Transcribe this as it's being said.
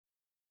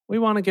We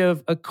want to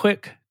give a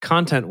quick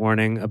content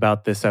warning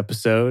about this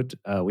episode.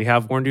 We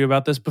have warned you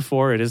about this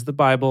before. It is the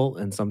Bible,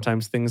 and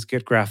sometimes things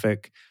get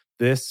graphic.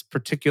 This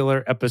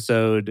particular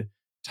episode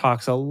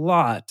talks a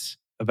lot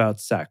about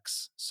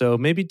sex. So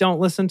maybe don't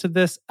listen to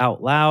this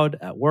out loud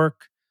at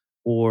work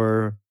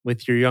or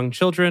with your young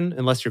children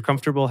unless you're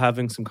comfortable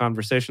having some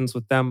conversations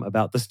with them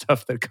about the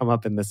stuff that come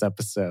up in this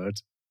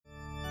episode.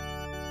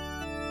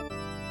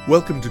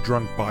 Welcome to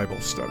Drunk Bible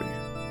Study.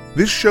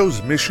 This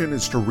show's mission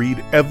is to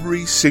read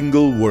every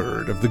single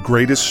word of the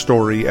greatest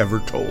story ever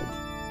told.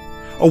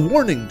 A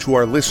warning to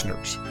our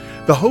listeners,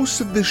 the hosts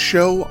of this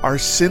show are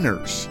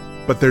sinners,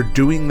 but they're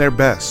doing their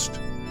best.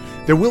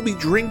 There will be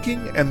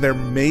drinking and there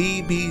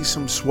may be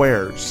some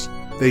swears.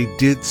 They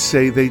did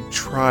say they'd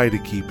try to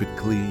keep it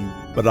clean,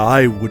 but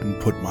I wouldn't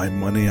put my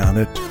money on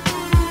it.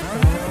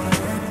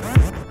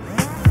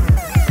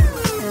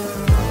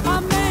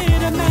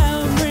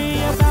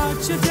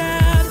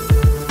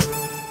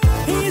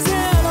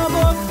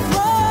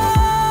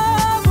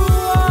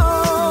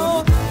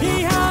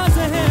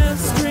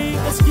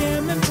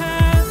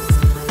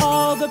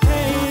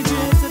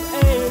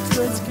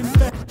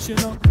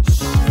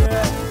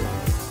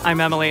 I'm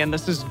Emily, and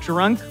this is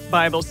Drunk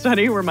Bible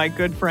Study, where my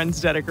good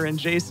friends Dedeker and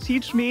Jace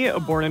teach me, a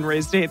born and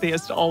raised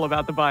atheist, all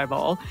about the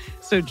Bible.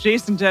 So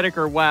Jason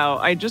Dedeker, wow,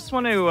 I just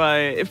want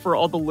to, for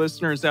all the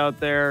listeners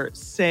out there,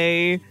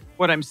 say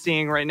what I'm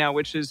seeing right now,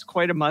 which is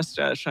quite a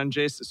mustache on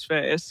Jace's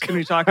face. Can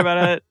we talk about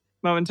it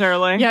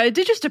momentarily? Yeah, it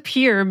did just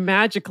appear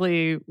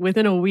magically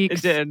within a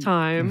week's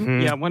time.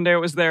 Mm-hmm. Yeah, one day it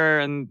was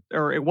there,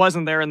 or it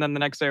wasn't there, and then the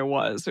next day it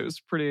was. It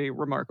was pretty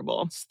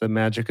remarkable. It's the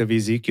magic of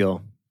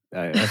Ezekiel.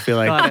 I feel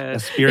like a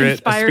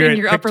spirit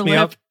your picked upper me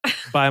lip. up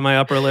by my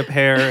upper lip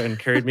hair and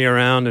carried me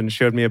around and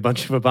showed me a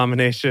bunch of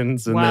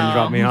abominations and then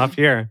dropped me off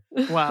here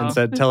and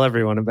said, tell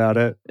everyone about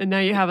it. And now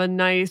you have a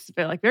nice,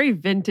 like very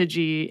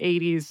vintagey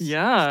 80s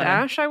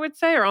stash, I would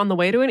say, or on the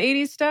way to an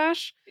 80s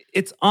stash.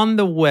 It's on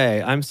the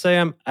way. I'm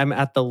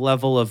at the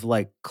level of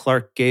like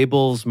Clark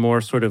Gable's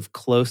more sort of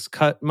close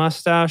cut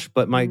mustache,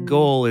 but my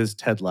goal is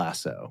Ted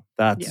Lasso.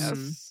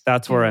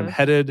 That's where I'm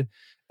headed.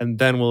 And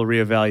then we'll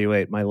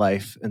reevaluate my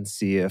life and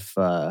see if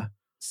that's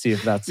You're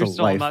a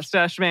still life. a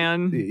mustache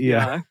man.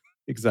 Yeah,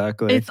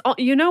 exactly. It's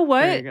you know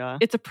what? There you go.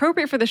 It's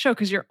appropriate for the show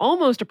because you're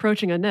almost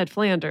approaching a Ned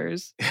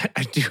Flanders.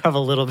 I do have a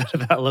little bit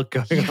of that look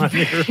going on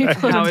here. Right?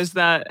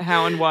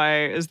 How and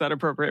why is that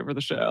appropriate for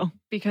the show?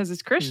 Because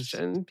it's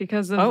Christian.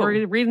 Because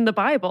we're reading the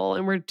Bible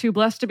and we're too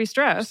blessed to be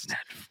stressed. Ned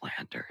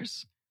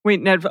Flanders. Wait,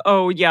 Ned.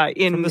 Oh, yeah.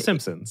 From The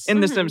Simpsons.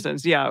 In The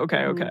Simpsons. Yeah.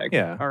 Okay.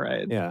 Yeah. All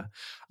right. Yeah.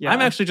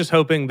 I'm actually just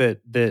hoping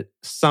that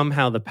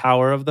somehow the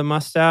power of the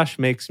mustache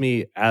makes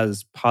me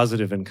as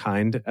positive and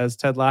kind as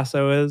Ted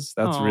Lasso is.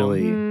 That's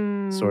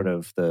really sort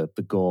of the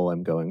goal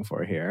I'm going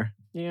for here.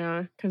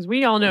 Yeah, because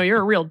we all know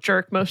you're a real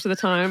jerk most of the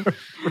time.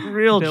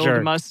 Build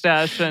jerk.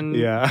 Mustache and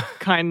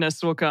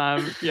kindness will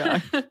come.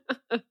 Yeah.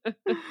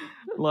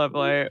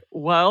 Lovely.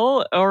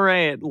 Well, all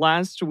right.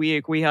 Last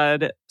week we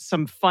had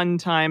some fun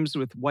times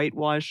with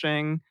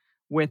whitewashing,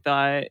 with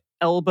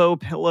elbow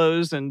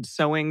pillows and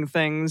sewing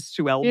things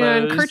to elbows. Yeah,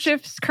 and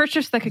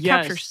kerchiefs that could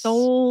capture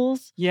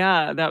souls.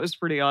 Yeah, that was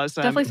pretty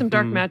awesome. Definitely some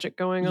dark magic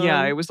going on.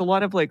 Yeah, it was a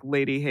lot of like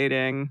lady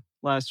hating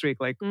last week.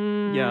 Like,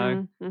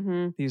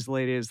 these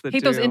ladies that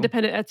hate those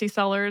independent Etsy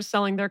sellers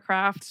selling their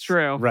crafts. It's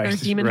true. Right. Their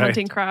demon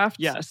hunting crafts.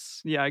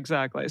 Yes. Yeah,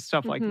 exactly.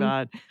 Stuff like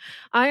that.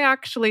 I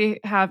actually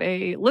have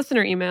a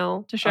listener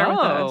email to share with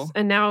us.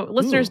 And now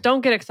listeners,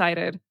 don't get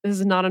excited. This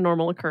is not a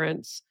normal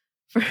occurrence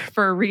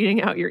for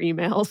reading out your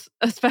emails,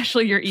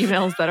 especially your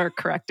emails that are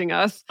correcting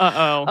us.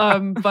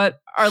 But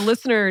our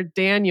listener,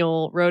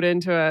 Daniel, wrote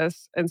into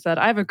us and said,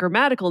 I have a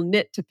grammatical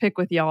nit to pick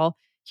with y'all.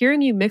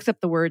 Hearing you mix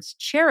up the words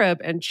cherub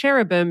and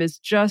cherubim is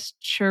just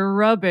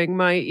cherubbing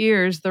my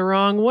ears the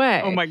wrong way.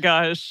 Oh my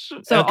gosh.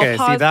 So okay,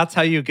 see, that's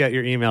how you get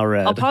your email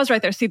read. I'll pause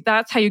right there. See,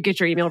 that's how you get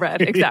your email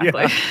read.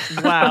 Exactly.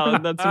 Wow,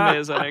 that's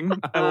amazing.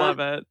 I love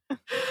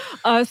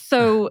it.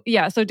 So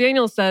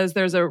Daniel says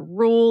there's a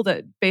rule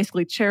that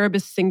basically cherub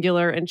is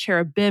singular and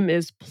cherubim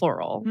is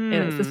plural. And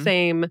it's the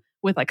same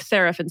with like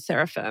seraph and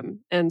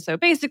seraphim. And so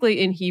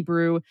basically in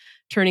Hebrew,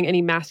 turning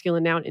any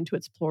masculine noun into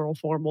its plural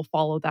form will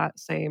follow that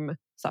same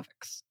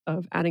suffix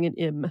of adding an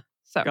im.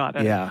 So. Got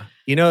it. Yeah.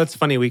 You know, it's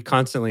funny. We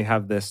constantly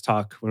have this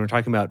talk when we're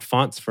talking about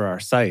fonts for our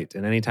site.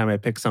 And anytime I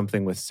pick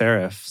something with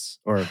serifs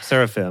or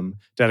seraphim,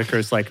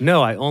 Dedeker's like,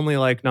 no, I only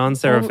like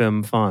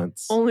non-seraphim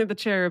fonts. Only the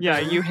cherub. Yeah,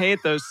 you hate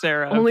those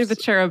serifs. Only the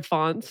cherub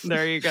fonts.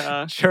 There you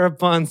go. Cherub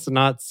fonts,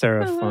 not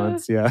serif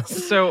fonts.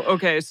 Yes. So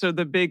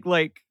the big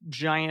like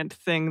giant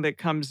thing that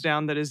comes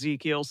down that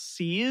Ezekiel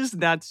sees,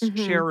 that's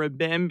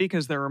cherubim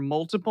because there are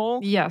multiple.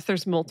 Yes,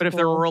 there's multiple. But if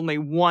there were only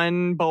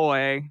one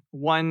boy,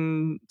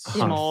 one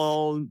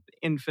small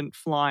infant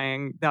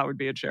flying, that would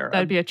be a cherub.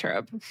 That'd be a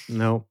cherub.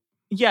 No.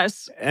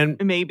 Yes, and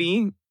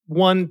maybe.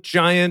 One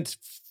giant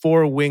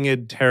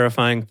four-winged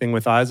terrifying thing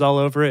with eyes all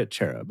over it,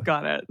 cherub.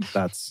 Got it.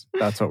 That's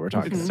what we're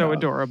talking about. So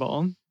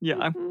adorable.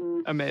 Yeah.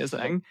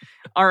 Amazing.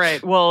 All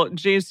right. Well,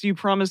 Jace, you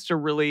promised a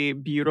really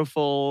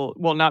beautiful,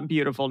 well, not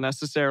beautiful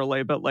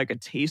necessarily, but like a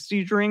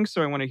tasty drink.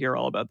 So I want to hear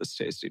all about this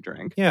tasty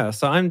drink. Yeah.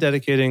 So I'm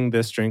dedicating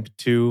this drink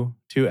to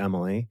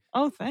Emily.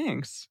 Oh,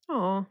 thanks.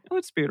 Oh,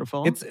 it's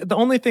beautiful. It's the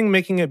only thing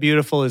making it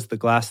beautiful is the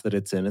glass that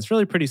it's in. It's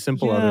really pretty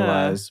simple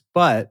otherwise,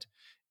 but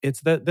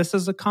it's that this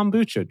is a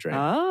kombucha drink.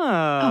 Oh,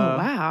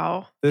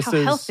 wow. This How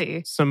is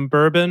healthy. some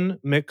bourbon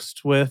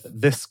mixed with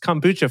this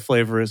kombucha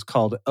flavor is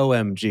called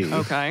OMG.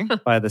 Okay.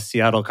 By the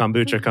Seattle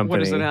Kombucha Company. What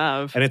does it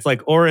have? And it's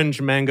like orange,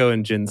 mango,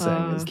 and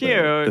ginseng is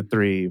cute. the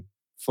three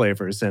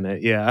flavors in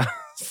it. Yeah.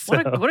 So,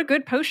 What a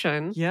good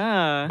potion.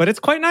 Yeah. but it's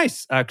quite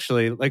nice,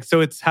 actually. Like, so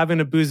it's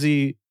having a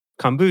boozy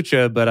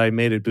kombucha, but I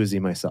made it boozy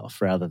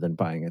myself rather than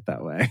buying it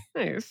that way.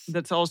 Nice.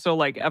 That's also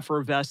like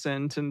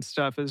effervescent and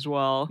stuff as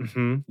well.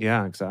 Mm-hmm.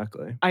 Yeah,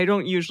 exactly. I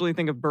don't usually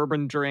think of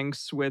bourbon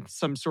drinks with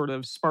some sort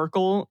of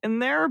sparkle in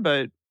there,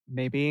 but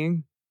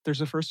maybe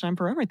there's a first time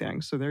for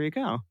everything. So there you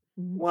go.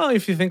 Well,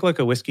 if you think like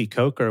a whiskey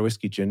Coke or a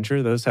whiskey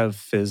ginger, those have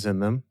fizz in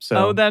them.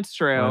 So that's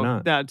why true.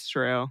 not? That's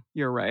true.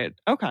 You're right.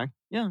 Okay.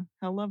 Yeah.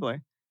 How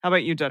lovely. How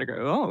about you, Dedeker?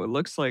 Oh, it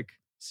looks like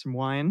some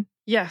wine.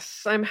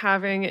 Yes, I'm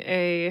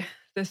having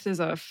this is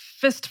a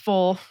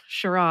fistful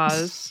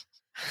Shiraz.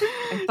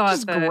 I thought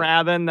Just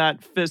grabbing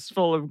that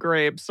fistful of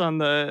grapes on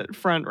the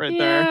front right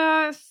there.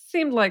 Yeah,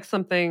 seemed like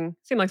something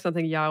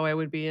Yahweh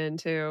would be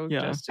into.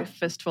 Yeah. Just a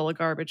fistful of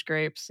garbage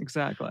grapes.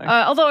 Exactly.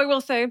 Although I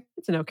will say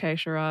it's an okay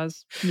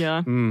Shiraz.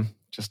 Yeah.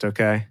 Just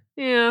okay.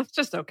 Yeah, it's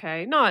just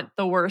okay. Not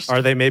the worst.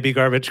 Are they maybe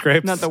garbage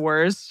grapes? Not the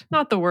worst.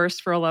 Not the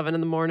worst for 11 in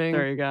the morning.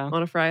 There you go.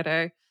 On a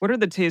Friday. What are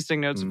the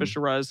tasting notes of a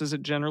Shiraz? Is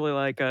it generally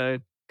like a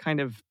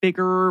kind of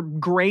bigger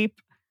grape?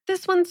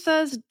 This one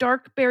says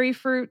dark berry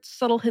fruit,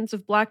 subtle hints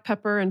of black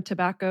pepper and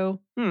tobacco,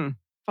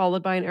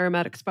 followed by an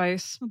aromatic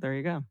spice. Well, there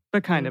you go.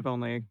 But kind of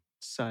only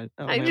I'm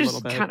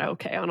just kind of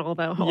okay on all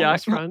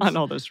those fronts. On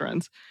all those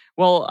fronts.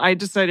 Well, I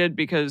decided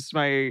because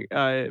my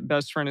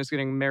best friend is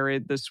getting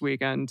married this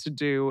weekend to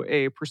do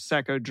a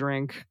Prosecco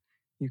drink.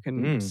 You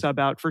can sub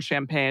out for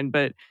champagne,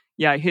 but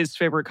yeah, his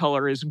favorite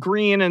color is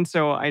green. And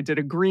so I did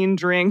a green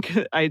drink.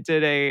 I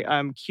did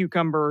a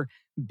cucumber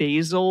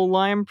basil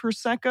lime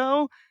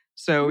Prosecco.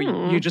 So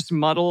you just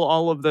muddle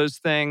all of those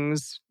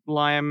things,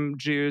 lime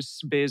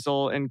juice,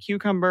 basil, and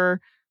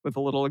cucumber with a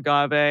little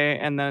agave,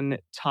 and then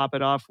top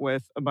it off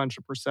with a bunch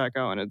of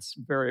Prosecco. And it's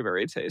very,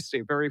 very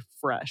tasty, very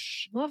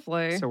fresh.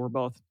 Lovely. So we're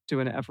both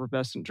doing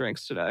effervescent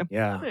drinks today.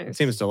 Yeah, Nice. It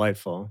seems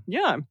delightful.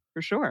 Yeah,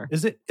 for sure.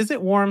 Is it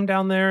warm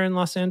down there in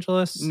Los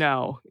Angeles?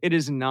 No, it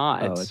is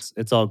not. Oh,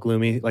 it's all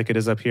gloomy like it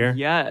is up here?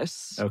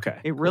 Yes. Okay.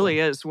 It really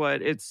is.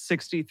 It's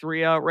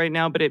 63 out right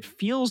now, but it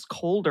feels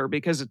colder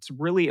because it's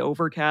really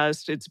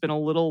overcast. It's been a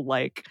little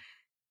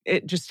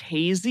it just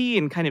hazy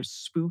and kind of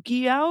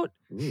spooky out.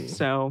 Ooh.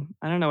 So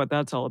I don't know what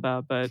that's all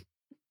about, but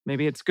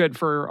maybe it's good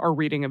for our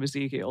reading of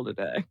Ezekiel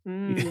today.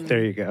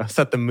 There you go.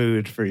 Set the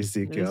mood for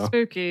Ezekiel.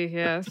 Spooky,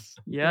 yes.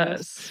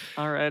 Yes.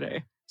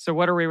 Alrighty. So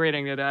what are we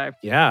reading today?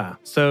 Yeah.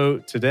 So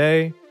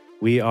today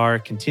we are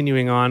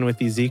continuing on with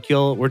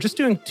Ezekiel. We're just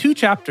doing 2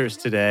 chapters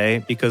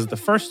today because the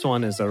first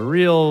one is a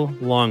real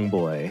long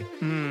boy.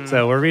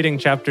 So we're reading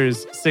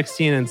chapters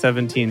 16 and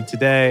 17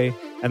 today.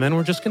 And then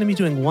we're just going to be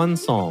doing one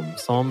psalm,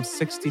 Psalm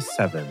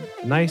 67.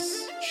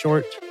 Nice,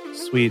 short,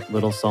 sweet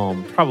little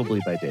psalm,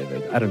 probably by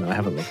David. I don't know. I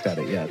haven't looked at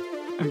it yet.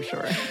 I'm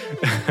sure.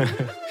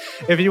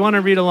 If you want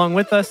to read along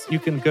with us, you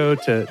can go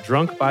to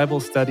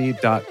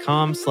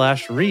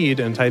drunkbiblestudy.com/read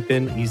and type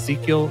in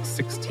Ezekiel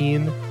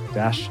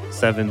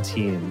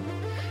 16-17.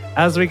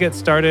 As we get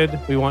started,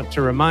 we want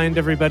to remind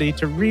everybody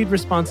to read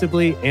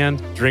responsibly and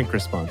drink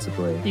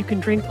responsibly. You can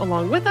drink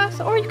along with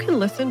us, or you can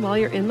listen while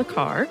you're in the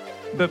car.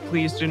 But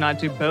please do not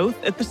do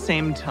both at the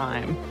same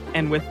time.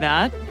 And with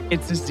that,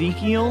 it's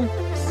Ezekiel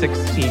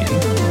 16.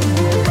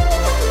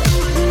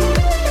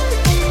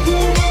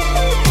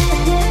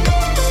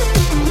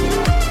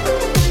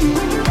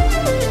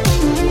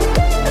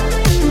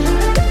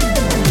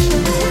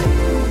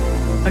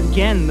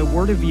 Again, the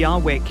word of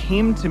Yahweh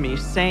came to me,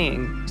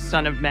 saying,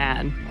 Son of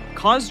man,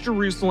 cause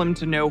Jerusalem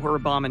to know her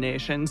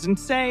abominations, and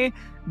say,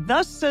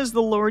 Thus says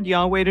the Lord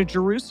Yahweh to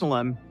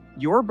Jerusalem,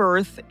 Your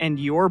birth and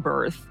your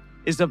birth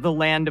is of the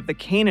land of the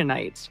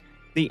Canaanites.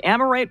 The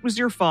Amorite was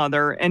your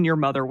father, and your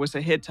mother was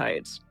a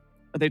Hittite.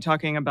 Are they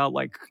talking about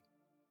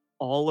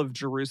all of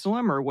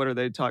Jerusalem, or what are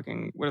they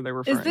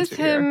referring to? Is this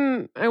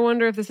him? I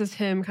wonder if this is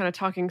him kind of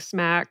talking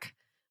smack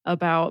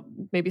about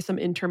maybe some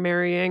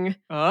intermarrying.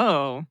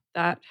 Oh.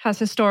 That has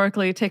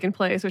historically taken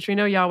place, which we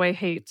know Yahweh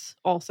hates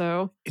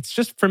also. It's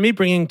just for me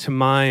bringing to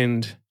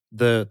mind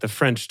the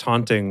French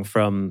taunting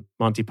from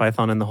Monty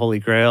Python and the Holy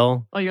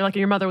Grail. Oh, you're like,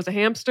 your mother was a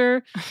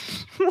hamster?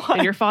 What?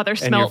 And your father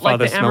smelled like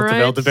the Amorites?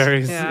 Smelled the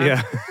elderberries.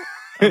 Yeah.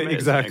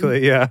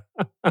 Exactly. Yeah.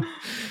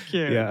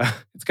 Cute. Yeah.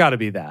 It's got to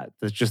be that.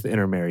 That's just the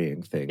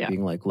intermarrying thing. Yeah.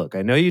 Being like, look,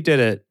 I know you did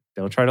it.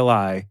 Don't try to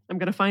lie. I'm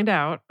going to find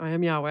out. I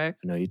am Yahweh. I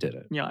know you did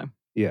it. Yeah.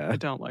 Yeah. I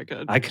don't like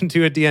it. I can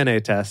do a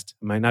DNA test.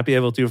 I might not be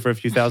able to for a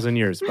few thousand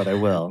years, but I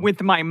will.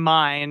 With my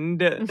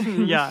mind.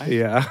 Yeah.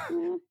 Yeah.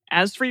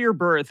 As for your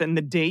birth and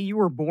the day you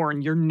were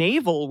born, your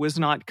navel was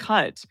not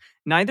cut,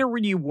 neither were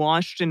you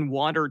washed in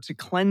water to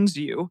cleanse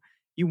you.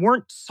 You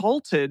weren't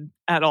salted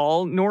at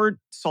all, nor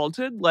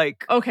salted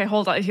like... Okay,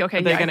 hold on. Okay,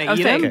 are they going to eat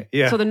him? Okay,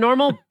 yeah. So the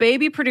normal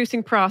baby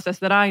producing process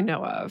that I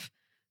know of,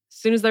 as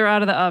soon as they're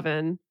out of the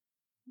oven,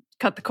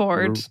 cut the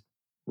cord,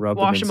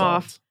 wash them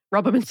off,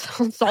 rub them in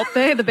salt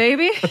bay, the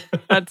baby.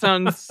 That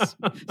sounds...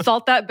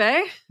 Salt that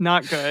bay?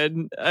 Not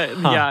good.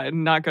 Yeah,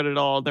 not good at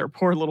all. Their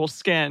poor little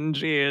skin,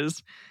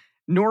 geez.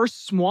 Nor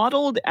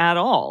swaddled at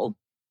all.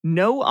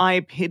 No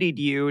eye pitied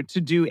you to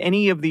do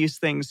any of these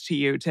things to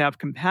you, to have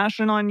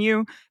compassion on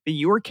you, but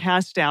you were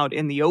cast out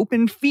in the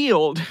open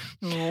field,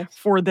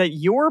 for that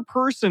your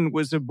person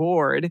was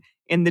abhorred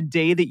in the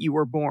day that you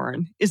were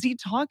born. Is he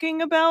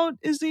talking about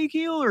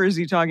Ezekiel, or is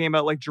he talking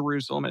about like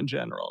Jerusalem in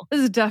general?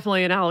 This is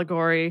definitely an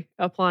allegory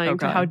applying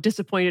to how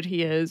disappointed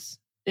he is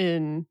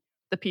in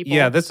the people.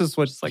 Yeah, this is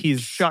what like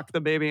he's... chucked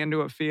the baby into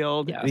a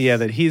field. Yes. Yeah,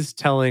 that he's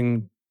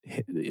telling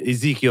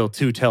Ezekiel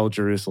to tell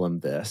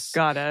Jerusalem this.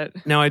 Got it.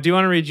 Now, I do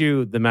want to read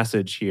you the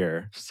message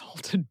here.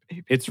 Salted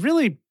baby. It's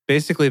really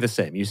basically the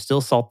same. You still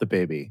salt the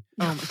baby.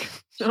 Oh my God.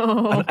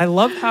 Oh. I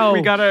love how...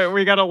 We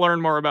gotta learn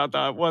more about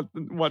that. What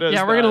is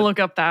Yeah, we're going to look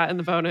up that in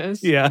the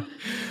bonus. Yeah.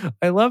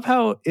 I love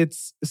how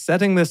it's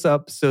setting this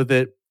up so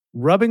that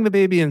rubbing the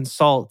baby in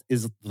salt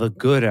is the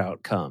good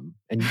outcome.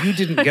 And you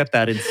didn't get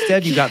that.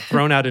 Instead, you got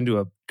thrown out into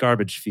a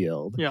garbage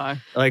field. Yeah.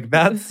 Like,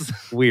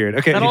 that's weird.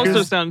 Okay. That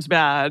also sounds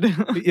bad.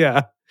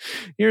 Yeah.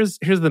 Here's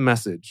the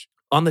message.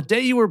 On the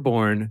day you were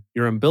born,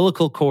 your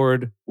umbilical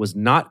cord was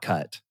not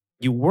cut.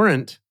 You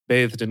weren't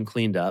bathed and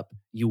cleaned up.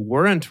 You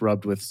weren't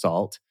rubbed with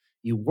salt.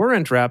 You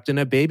weren't wrapped in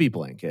a baby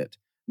blanket.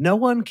 No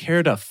one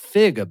cared a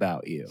fig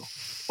about you.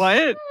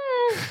 What?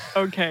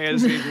 Okay,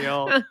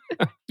 Ezekiel.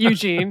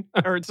 Eugene.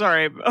 Or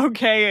sorry,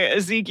 okay,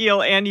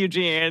 Ezekiel and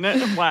Eugene.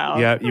 Wow.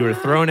 Yeah, you were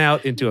thrown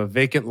out into a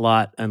vacant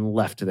lot and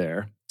left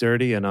there,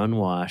 dirty and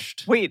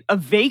unwashed. Wait, a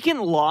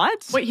vacant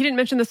lot? Wait, he didn't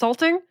mention the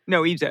salting?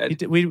 No, he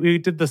did. We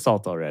did the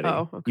salt already.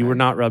 Oh, okay. You were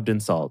not rubbed in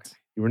salt.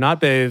 You were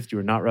not bathed. You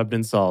were not rubbed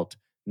in salt.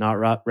 Not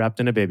wrapped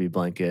in a baby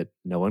blanket.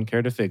 No one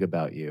cared a fig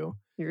about you.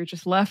 You were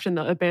just left in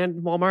the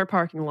abandoned Walmart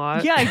parking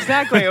lot. Yeah,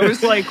 exactly. I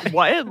was like,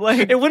 what?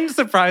 Like, it wouldn't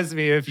surprise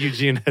me if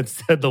Eugene had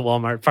said the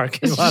Walmart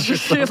parking lot or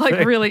something.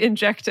 Like really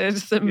injected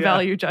some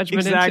value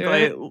judgment into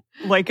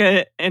it. Like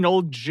an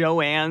old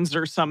Joann's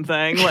or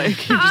something. Like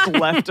he just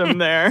left him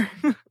there.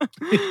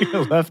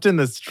 Left in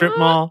the strip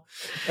mall.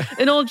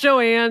 An old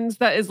Joann's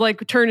that is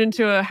like turned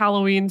into a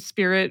Halloween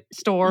spirit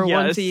store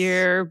once a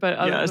year, but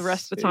the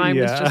rest of the time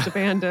is just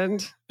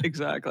abandoned.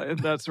 Exactly.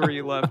 That's where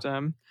you left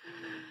him.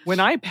 When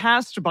I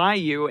passed by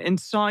you and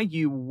saw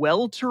you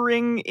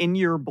weltering in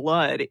your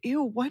blood,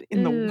 ew, what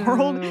in the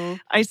world?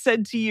 I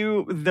said to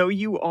you, though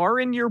you are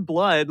in your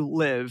blood,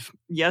 live.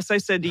 Yes, I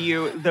said to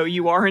you, though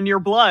you are in your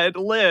blood,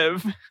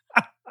 live.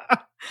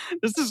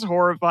 This is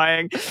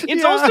horrifying.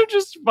 It's also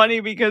just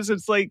funny because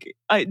it's like,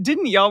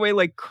 didn't Yahweh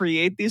like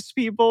create these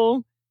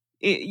people?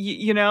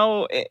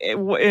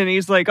 And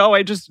he's like, oh,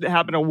 I just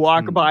happened to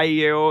walk by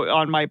you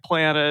on my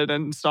planet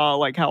and saw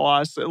like how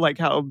awesome, like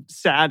how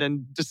sad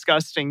and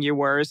disgusting you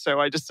were.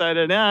 So I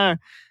decided, all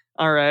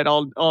right,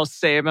 I'll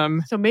save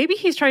him. So maybe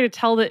he's trying to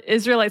tell the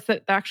Israelites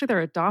that actually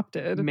they're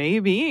adopted.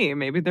 Maybe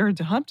they're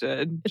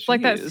adopted. It's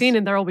like that scene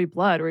in There Will Be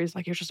Blood where he's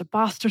like, you're just a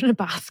bastard in a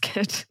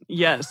basket.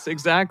 Yes,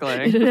 exactly.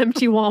 In an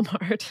empty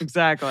Walmart.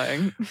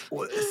 Exactly.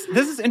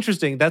 This is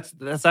interesting.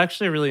 That's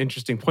actually a really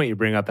interesting point you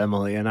bring up,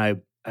 Emily. And I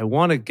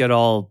want to get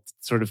all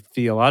sort of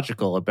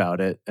theological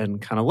about it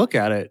and kind of look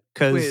at it.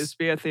 Please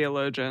be a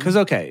theologian. Because,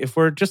 okay, if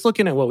we're just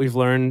looking at what we've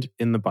learned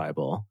in the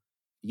Bible,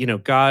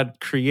 God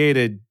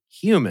created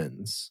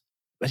humans,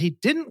 but he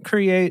didn't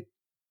create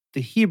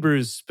the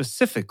Hebrews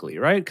specifically,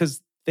 right?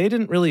 Because they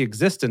didn't really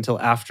exist until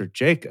after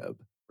Jacob,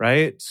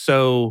 right?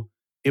 So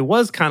it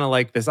was kind of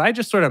like this. I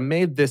just sort of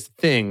made this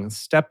thing,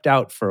 stepped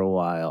out for a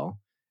while,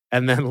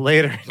 and then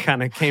later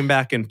kind of came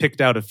back and picked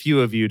out a few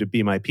of you to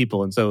be my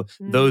people. And so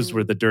those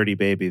were the dirty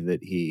baby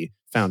that he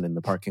found in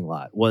the parking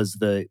lot, was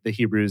the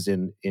Hebrews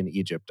in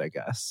Egypt, I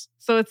guess.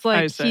 So it's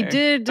like he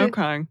did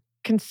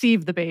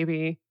conceive the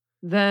baby,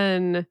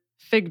 then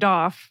figged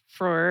off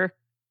for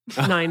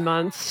 9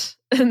 months.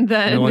 And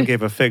then no one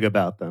gave a fig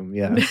about them.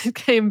 Yeah.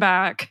 Came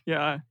back.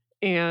 Yeah.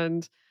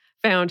 And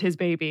found his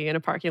baby in a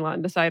parking lot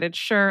and decided,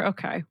 sure,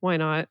 okay, why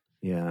not?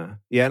 Yeah.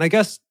 Yeah. And I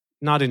guess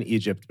not in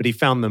Egypt, but he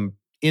found them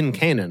in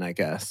Canaan, I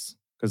guess,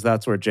 because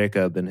that's where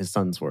Jacob and his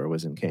sons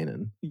was in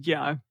Canaan.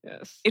 Yeah.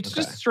 Yes. It's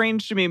just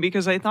strange to me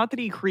because I thought that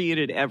he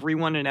created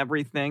everyone and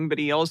everything, but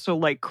he also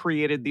like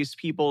created these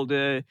people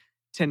to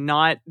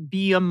not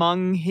be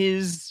among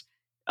his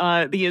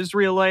the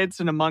Israelites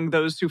and among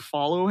those who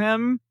follow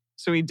him.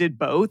 So he did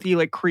both. He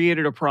like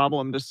created a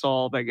problem to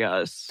solve, I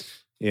guess.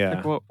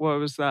 Yeah. Like, what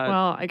was that?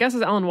 Well, I guess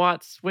as Alan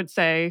Watts would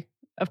say,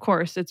 of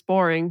course, it's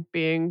boring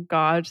being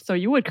God. So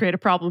you would create a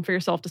problem for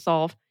yourself to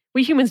solve.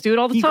 We humans do it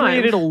all the time. He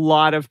created a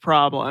lot of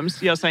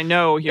problems. Yes, I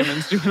know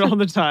humans do it all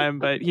the time,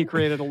 but he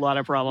created a lot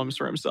of problems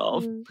for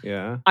himself.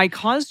 Yeah. I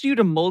caused you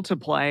to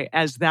multiply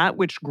as that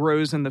which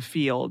grows in the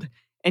field,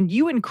 And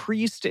you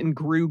increased and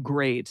grew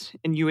great,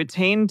 and you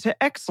attained to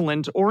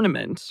excellent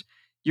ornament.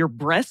 Your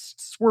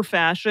breasts were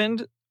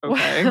fashioned.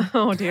 Okay.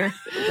 Oh, dear.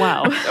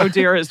 Wow. Oh,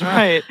 dear is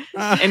right.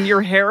 And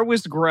your hair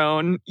was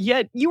grown,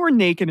 yet you were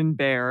naked and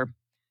bare.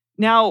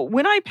 Now,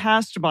 when I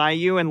passed by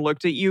you and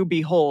looked at you,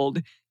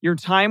 behold, your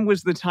time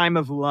was the time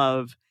of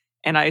love.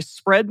 And I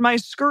spread my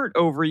skirt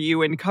over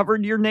you and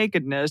covered your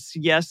nakedness.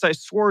 Yes, I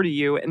swore to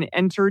you and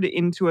entered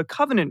into a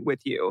covenant with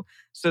you,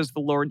 says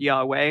the Lord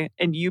Yahweh,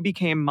 and you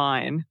became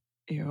mine.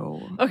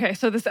 Ew. Okay,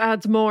 so this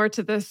adds more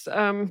to this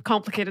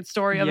complicated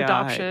story of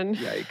adoption.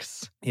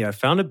 Yikes. Yeah, I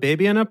found a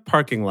baby in a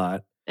parking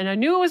lot. And I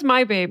knew it was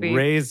my baby.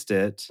 Raised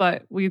it.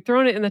 But we'd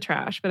thrown it in the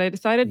trash. But I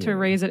decided to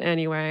raise it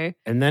anyway.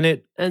 And then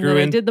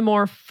I did the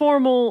more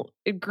formal,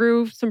 it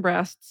grew some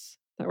breasts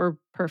that were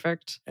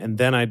perfect. And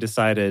then I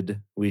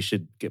decided we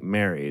should get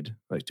married,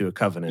 like do a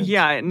covenant.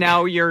 Yeah,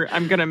 now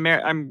now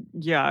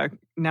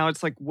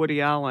it's like Woody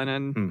Allen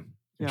and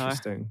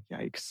interesting.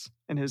 Yikes.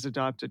 And his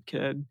adopted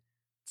kid.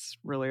 It's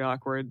really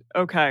awkward.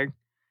 Okay.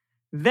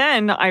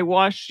 Then I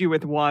washed you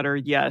with water.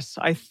 Yes,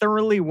 I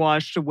thoroughly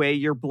washed away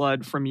your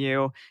blood from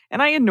you,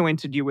 and I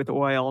anointed you with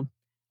oil.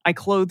 I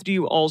clothed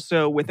you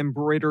also with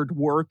embroidered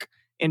work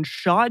and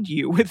shod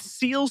you with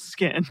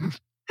sealskin.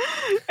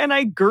 And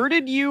I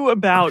girded you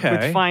about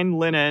with fine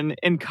linen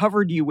and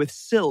covered you with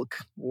silk.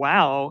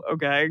 Wow.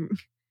 Okay.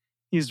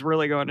 He's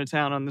really going to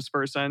town on this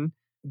person.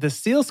 The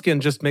sealskin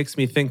just makes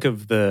me think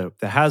of the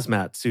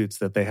hazmat suits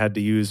that they had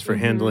to use for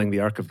handling the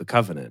Ark of the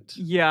Covenant.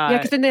 Yeah. Yeah,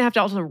 because then they have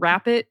to also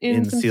wrap it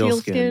in some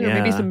sealskin or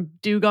maybe some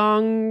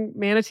dugong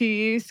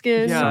manatee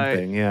skin. Yeah.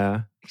 Something,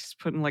 yeah. He's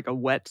putting like a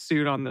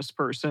wetsuit on this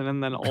person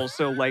and then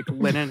also like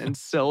linen and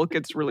silk.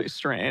 It's really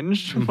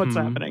strange what's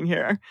happening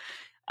here.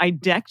 I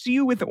decked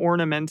you with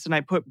ornaments and I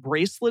put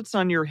bracelets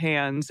on your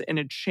hands and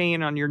a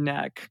chain on your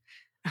neck.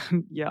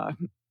 Yeah.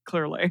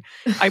 Clearly.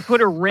 I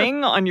put a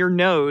ring on your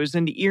nose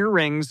and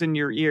earrings in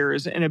your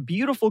ears and a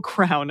beautiful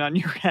crown on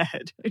your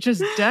head. It's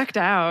just decked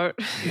out.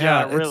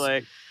 Yeah,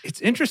 really.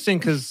 It's interesting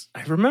because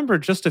I remember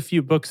just a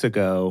few books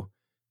ago,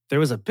 there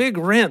was a big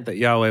rant that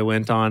Yahweh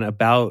went on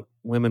about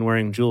women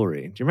wearing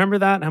jewelry. Do you remember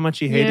that? How much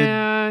he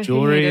hated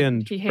jewelry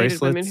and he hated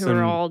bracelets women who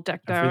are all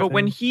decked out. But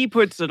when he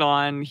puts it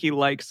on, he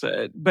likes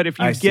it. But if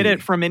you get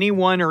it from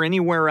anyone or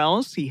anywhere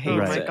else, he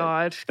hates it. Oh my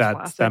God.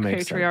 That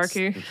makes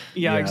patriarchy. sense.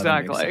 Yeah,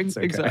 exactly.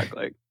 Okay.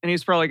 Exactly. And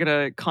he's probably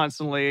going to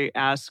constantly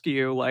ask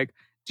you, like,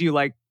 do you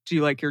like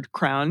your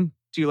crown?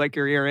 Do you like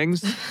your earrings?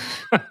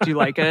 Do you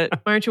like it?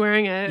 Why aren't you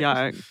wearing it?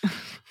 Yeah.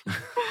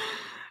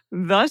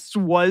 Thus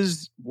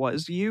was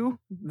you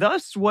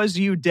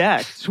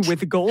decked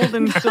with gold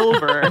and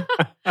silver,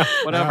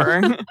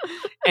 whatever.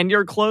 And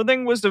your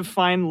clothing was of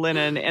fine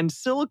linen and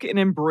silk and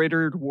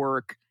embroidered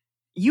work.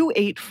 You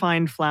ate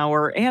fine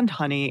flour and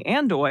honey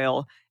and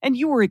oil, and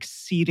you were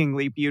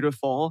exceedingly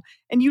beautiful,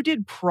 and you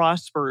did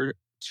prosper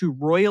to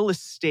royal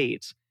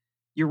estate.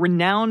 Your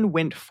renown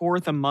went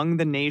forth among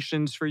the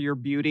nations for your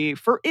beauty,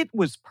 for it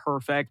was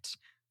perfect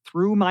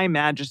through my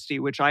majesty,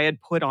 which I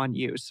had put on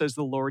you, says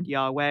the Lord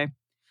Yahweh.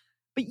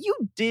 But you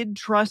did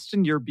trust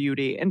in your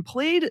beauty and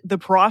played the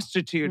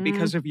prostitute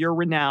because of your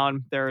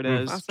renown. There it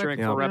is,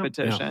 drink for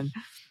repetition.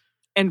 Yeah.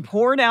 And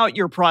poured out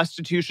your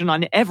prostitution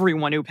on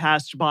everyone who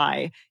passed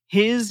by.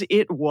 His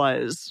it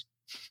was.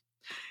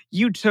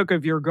 You took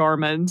of your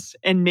garments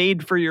and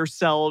made for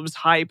yourselves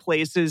high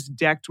places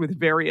decked with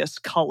various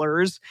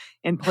colors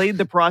and played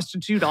the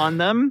prostitute on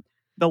them.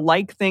 The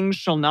like things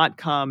shall not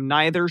come,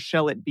 neither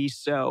shall it be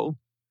so.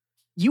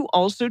 You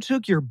also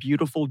took your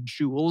beautiful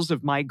jewels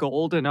of my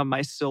gold and of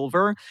my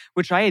silver,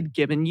 which I had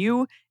given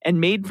you,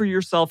 and made for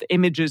yourself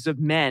images of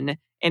men,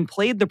 and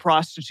played the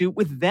prostitute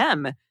with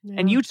them. Yeah.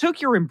 And you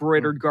took your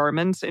embroidered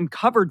garments and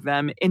covered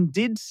them, and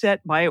did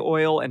set my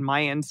oil and my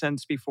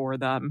incense before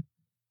them.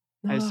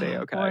 I say,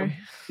 okay, boy.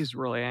 He's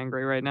really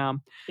angry right now.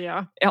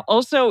 Yeah.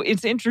 Also,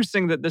 it's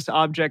interesting that this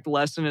object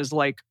lesson is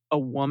like a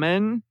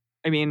woman.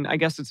 I mean, I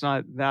guess it's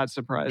not that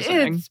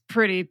surprising. It's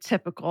pretty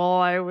typical,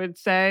 I would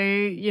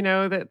say. You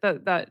know,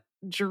 that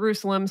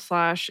Jerusalem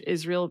 /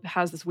 Israel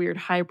has this weird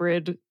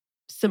hybrid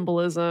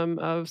symbolism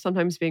of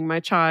sometimes being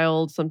my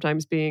child,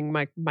 sometimes being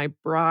my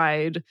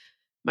bride,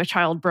 my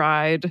child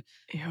bride.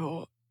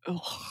 Ew.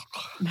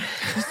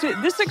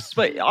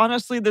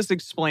 Honestly, this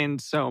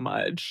explains so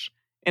much.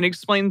 And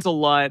explains a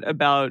lot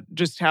about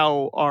just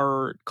how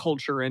our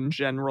culture in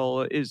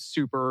general is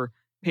super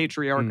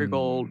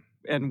patriarchal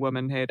and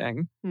woman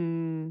hating.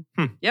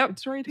 Yep.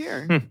 It's right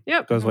here.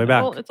 Yep. Goes way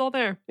back. It's all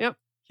there. Yep.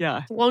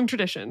 Yeah. It's a long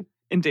tradition.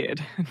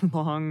 Indeed.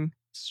 Long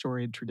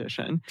storied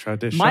tradition.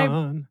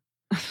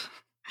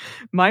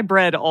 My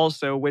bread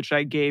also, which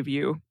I gave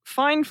you,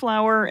 fine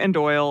flour and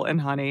oil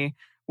and honey,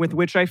 with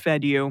which I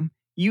fed you.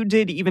 You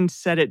did even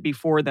set it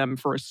before them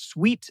for a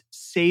sweet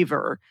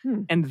savor.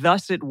 And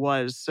thus it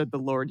was, said the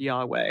Lord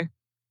Yahweh.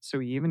 So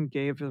he even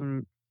gave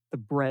them the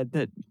bread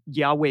that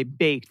Yahweh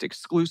baked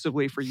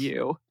exclusively for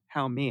you.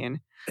 How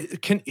mean.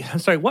 I'm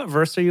sorry, what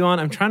verse are you on?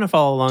 I'm trying to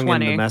follow along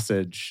 20. in the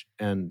message.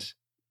 And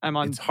I'm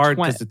on it's hard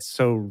because it's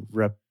so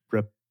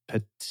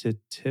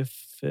repetitive.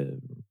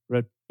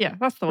 Yeah,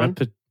 that's the one.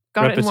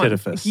 Got it in one.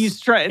 Repetitivus. He's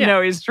trying. Yeah.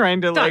 No, he's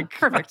trying to Done.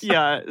 Perfect.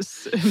 Yeah,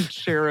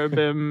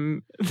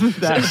 cherubim.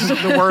 That's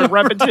the word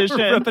repetition.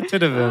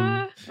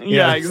 Repetitivum. Yeah,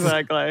 Yes.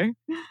 exactly.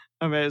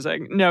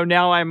 Amazing. No,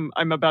 now I'm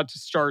about to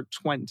start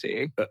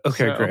 20.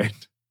 Okay, So,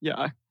 great.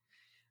 Yeah.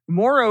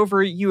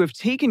 Moreover, you have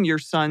taken your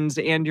sons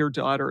and your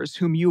daughters,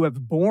 whom you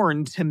have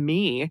borne to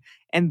me,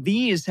 and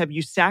these have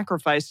you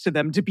sacrificed to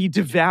them to be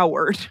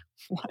devoured.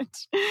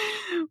 What?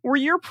 Were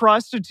your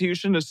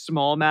prostitution a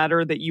small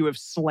matter that you have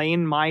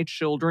slain my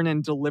children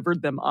and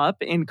delivered them up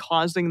in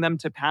causing them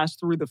to pass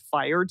through the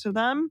fire to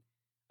them?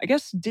 I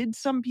guess, did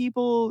some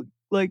people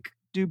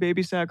do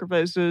baby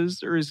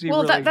sacrifices, or is he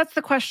Well, really... that's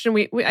the question.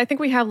 We I think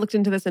we have looked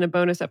into this in a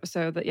bonus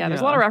episode that,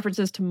 there's a lot of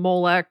references to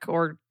Molech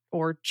or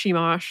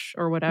Chemosh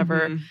or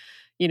whatever,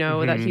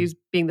 Mhm. that he's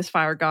being this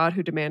fire god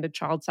who demanded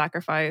child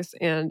sacrifice.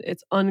 And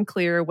it's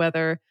unclear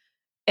whether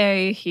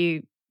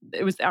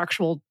it was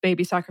actual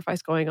baby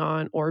sacrifice going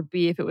on, or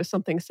B, if it was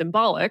something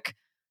symbolic,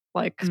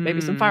 like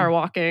maybe some fire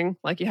walking,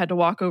 like you had to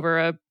walk over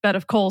a bed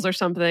of coals or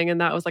something, and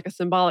that was like a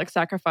symbolic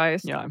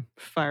sacrifice. Yeah,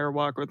 fire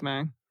walk with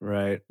me.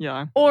 Right.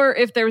 Yeah. Or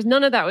if there was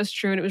none of that was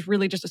true and it was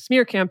really just a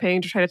smear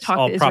campaign to try to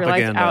talk the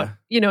Israelites out.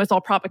 It's all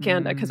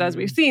propaganda, because as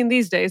we've seen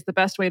these days, the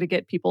best way to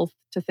get people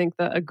to think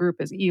that a group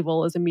is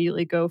evil is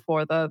immediately go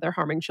for they're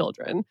harming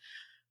children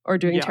or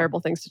doing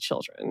terrible things to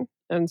children.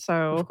 And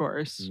so, Of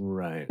course.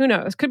 Right. who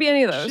knows? Could be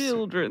any of those.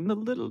 Children, the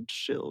little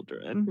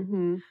children.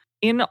 Mm-hmm.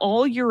 In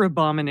all your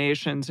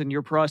abominations and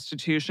your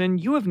prostitution,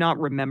 you have not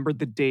remembered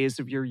the days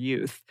of your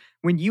youth,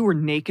 when you were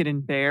naked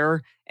and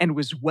bare and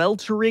was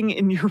weltering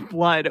in your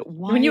blood.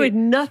 Why? When you had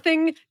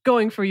nothing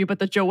going for you but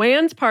the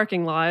Joanne's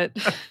parking lot.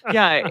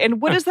 Yeah,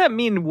 and what does that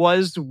mean,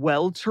 was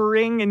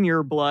weltering in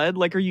your blood?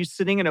 Like, are you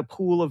sitting in a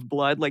pool of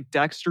blood like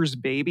Dexter's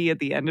baby at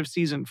the end of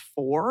season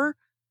 4?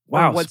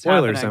 Wow, what's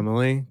spoilers, happening?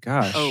 Emily.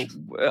 Gosh. Oh,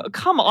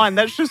 come on.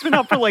 That's just been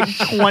up for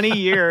 20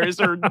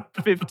 years or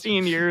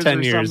 15 years 10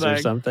 or years something.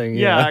 or something.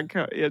 Yeah,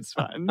 it's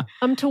fine.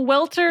 To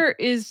welter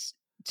is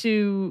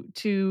to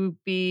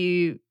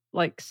be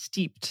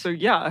steeped. So,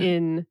 yeah.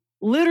 In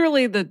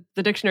literally the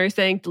dictionary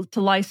saying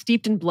to lie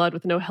steeped in blood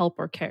with no help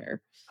or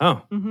care.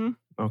 Oh, Mm-hmm.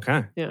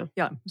 okay.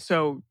 Yeah.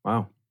 So,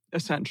 Wow.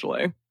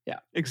 essentially. Yeah.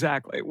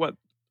 Exactly what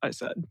I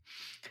said.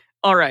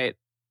 All right.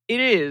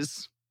 It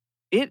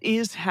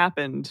is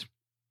happened.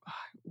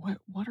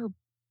 What are,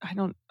 I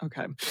don't,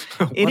 okay.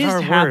 It What is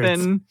are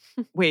happen.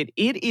 Wait,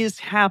 it is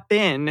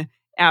happen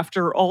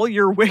after all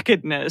your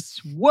wickedness.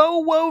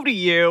 Woe to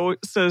you,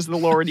 says the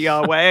Lord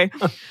Yahweh,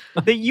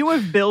 that you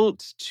have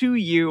built to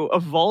you a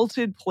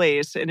vaulted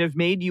place and have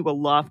made you a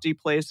lofty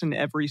place in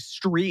every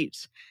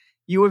street.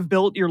 You have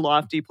built your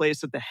lofty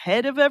place at the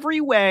head of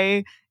every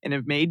way and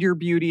have made your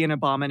beauty an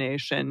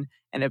abomination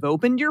and have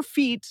opened your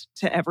feet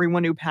to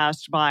everyone who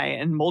passed by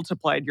and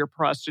multiplied your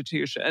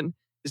prostitution.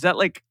 Is that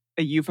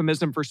a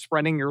euphemism for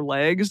spreading your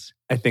legs?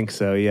 I think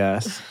so,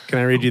 yes. Can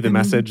I read you the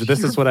message?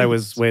 This is what I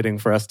was waiting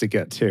for us to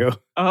get to.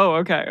 Oh,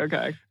 okay.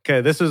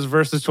 Okay, this is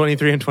verses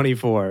 23 and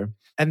 24.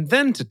 And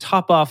then to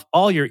top off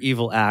all your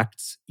evil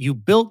acts, you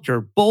built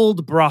your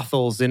bold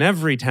brothels in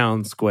every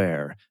town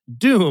square.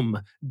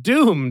 Doom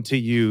to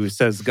you,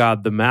 says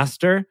God the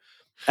Master.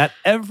 At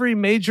every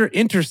major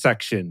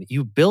intersection,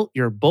 you built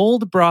your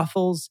bold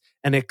brothels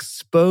and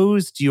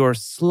exposed your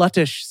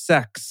sluttish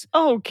sex,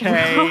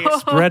 Okay.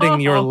 spreading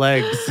your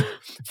legs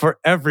for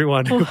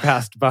everyone who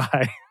passed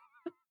by.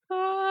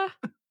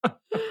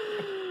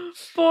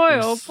 Boy,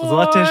 oh boy.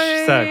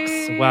 Sluttish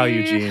sex. Wow,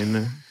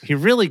 Eugene. He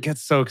really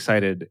gets so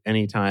excited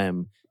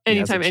anytime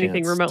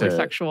anything remotely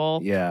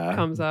sexual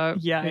comes up.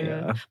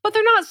 Yeah. But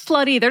they're not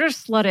slutty. They're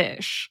just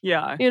sluttish.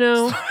 Yeah.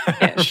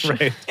 Ish.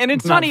 Right. And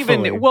it's not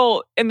even,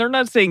 fully. and they're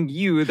not saying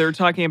you, they're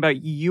talking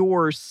about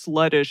your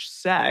sluttish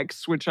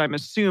sex, which I'm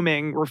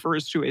assuming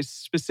refers to a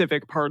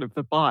specific part of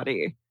the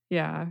body.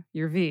 Yeah,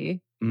 your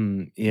V.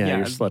 Yeah,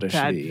 your sluttish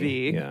bad V.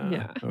 V.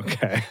 Yeah.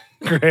 Okay.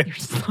 Great. Your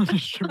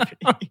sluttish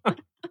V.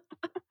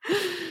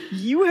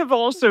 You have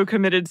also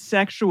committed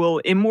sexual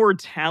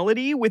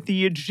immortality with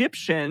the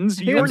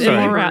Egyptians. Your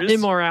neighbors.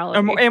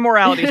 Immorality.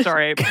 Immorality,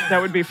 sorry.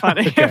 That would be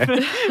funny.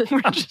 Okay.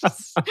 We're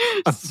just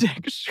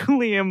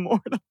sexually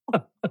immortal.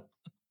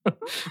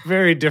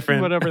 Very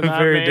different. Whatever that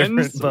very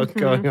means. different book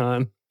going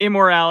on.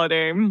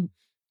 Immorality.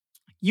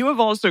 You have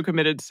also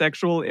committed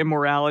sexual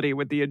immorality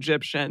with the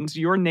Egyptians,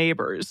 your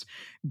neighbors.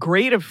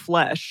 Great of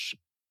flesh.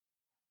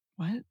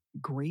 What?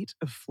 Great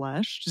of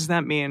flesh? Does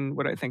that mean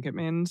what I think it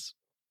means?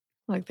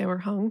 Like they were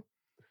hung.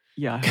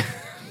 Yeah.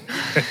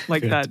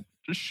 Like Good. that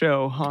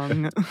show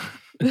Hung.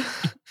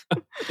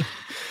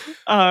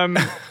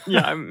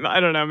 Yeah, I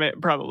don't know,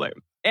 probably.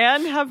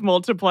 And have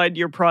multiplied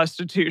your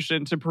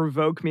prostitution to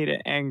provoke me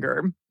to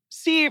anger.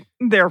 See,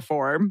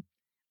 therefore,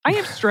 I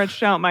have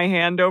stretched out my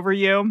hand over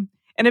you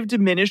and have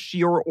diminished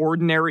your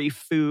ordinary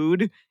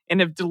food and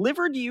have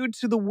delivered you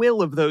to the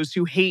will of those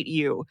who hate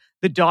you,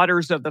 the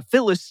daughters of the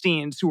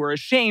Philistines who are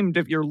ashamed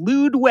of your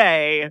lewd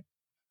way.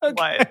 Okay.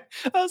 What?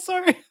 Oh,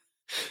 sorry.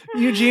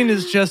 Eugene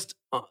is just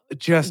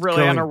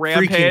really on a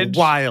freaking rampage.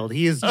 wild.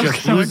 He is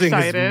just so losing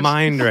excited. his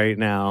mind right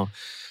now.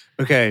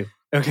 Okay.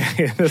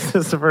 Okay, this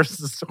is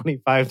verses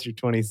 25 through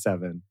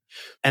 27.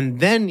 And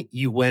then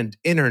you went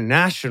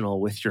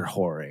international with your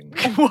whoring.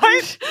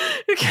 What?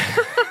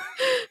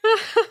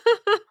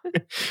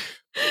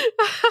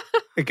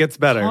 It gets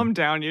better. Calm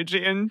down,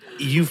 Eugene.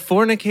 You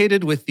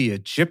fornicated with the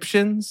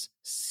Egyptians,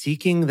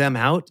 seeking them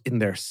out in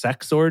their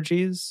sex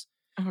orgies.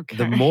 Okay.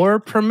 The more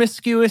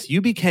promiscuous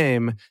you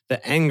became,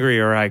 the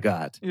angrier I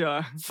got.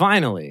 Yeah.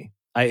 Finally,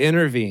 I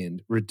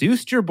intervened,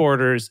 reduced your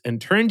borders, and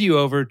turned you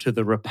over to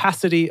the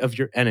rapacity of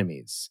your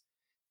enemies.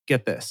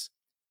 Get this.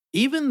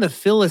 Even the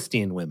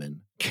Philistine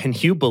women, can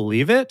you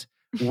believe it?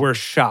 Were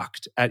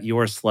shocked at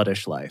your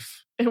sluttish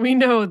life. And we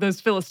know those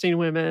Philistine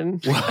women.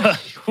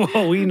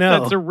 Well, we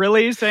know. That's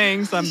really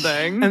saying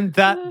something. And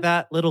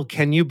that little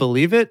can you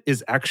believe it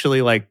is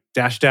actually like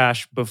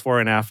dash before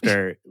and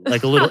after,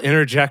 like a little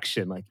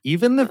interjection. Like,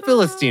 even the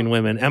Philistine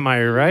women, am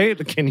I right?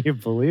 Can you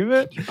believe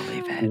it? Can you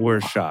believe it?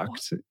 We're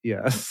shocked.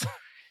 Yes.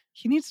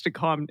 He needs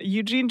to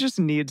Eugene just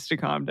needs to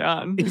calm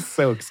down. He's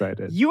so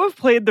excited. You have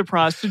played the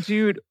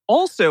prostitute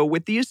also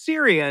with the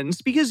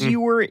Assyrians because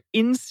you were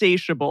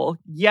insatiable.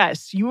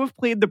 Yes, you have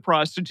played the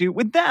prostitute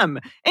with them,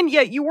 and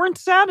yet you weren't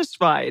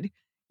satisfied.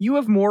 You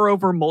have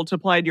moreover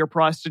multiplied your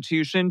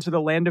prostitution to the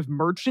land of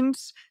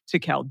merchants, to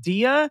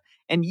Chaldea,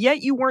 and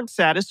yet you weren't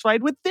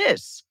satisfied with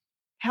this.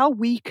 How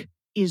weak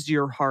is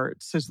your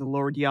heart, says the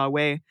Lord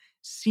Yahweh,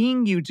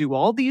 seeing you do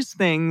all these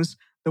things,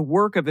 the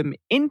work of an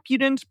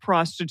impudent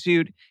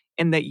prostitute,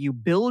 and that you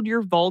build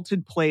your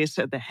vaulted place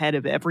at the head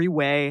of every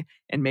way,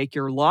 and make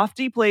your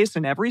lofty place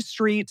in every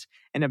street,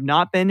 and have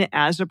not been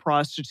as a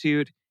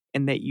prostitute,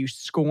 and that you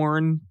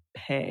scorn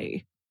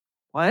pay.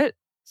 What?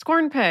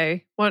 Scorn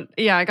pay. What?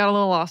 Yeah, I got a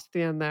little lost at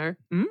the end there.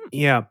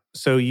 Yeah.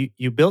 So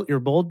you built your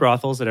bold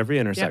brothels at every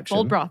intersection. Yeah,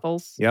 bold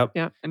brothels. Yep.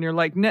 Yeah. And you're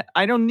like,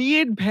 I don't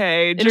need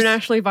pay. Just,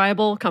 internationally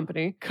viable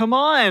company. come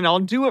on, I'll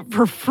do it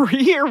for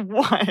free or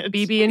what?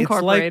 BB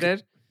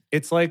Incorporated.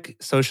 It's like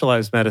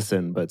socialized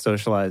medicine, but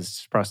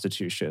socialized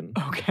prostitution.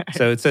 Okay.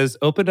 So it says,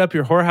 opened up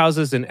your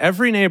whorehouses in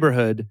every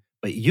neighborhood,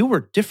 but you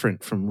were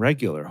different from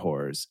regular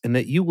whores in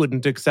that you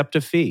wouldn't accept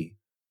a fee.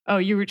 Oh,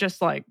 you were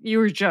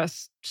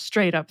just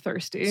straight up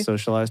thirsty.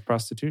 Socialized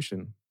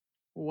prostitution.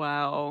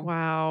 Wow.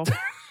 Wow.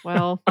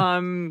 Well,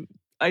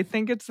 I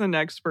think it's the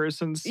next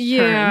person's turn.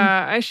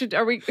 yeah, should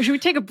we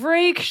take a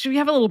break? Should we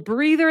have a little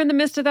breather in the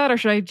midst of that, or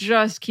should I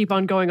just keep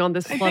on going on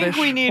this sluttish I think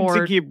we need to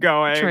whore keep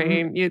going.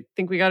 train? You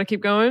think we got to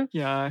keep going?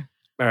 Yeah.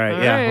 All right.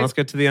 All Yeah. right. Let's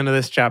get to the end of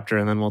this chapter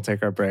and then we'll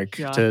take our break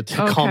Yeah. to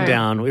calm Okay.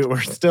 down.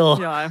 We're still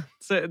Yeah.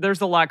 So there's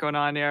a lot going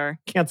on here.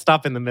 can't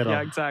stop in the middle.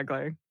 Yeah,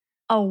 exactly.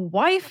 A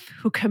wife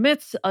who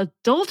commits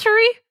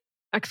adultery?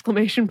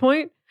 Exclamation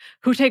point.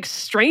 Who takes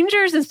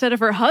strangers instead of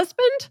her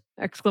husband?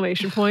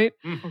 Exclamation point.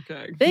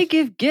 Okay. They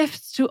give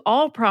gifts to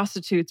all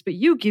prostitutes, but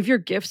you give your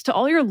gifts to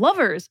all your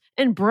lovers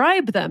and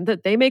bribe them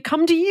that they may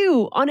come to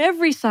you on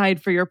every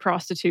side for your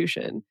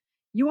prostitution.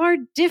 You are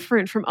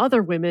different from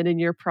other women in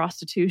your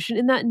prostitution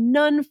in that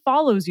none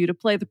follows you to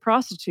play the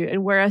prostitute,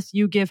 and whereas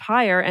you give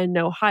hire and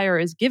no hire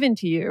is given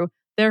to you,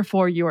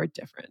 therefore you are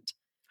different.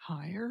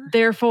 Higher?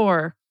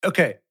 Therefore,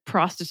 Okay.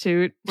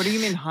 prostitute. What do you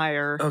mean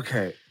higher?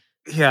 Okay.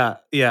 Yeah.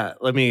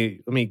 Let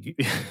me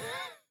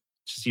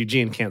just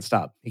Eugene can't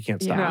stop. He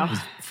can't stop. Yeah. He's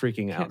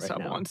freaking out Can't right stop,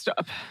 now. won't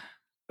stop.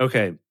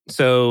 Okay.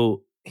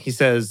 So he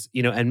says,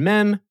 and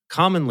men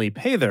commonly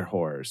pay their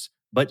whores,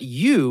 but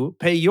you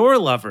pay your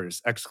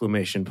lovers,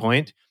 exclamation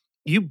point.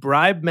 You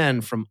bribe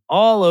men from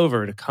all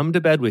over to come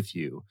to bed with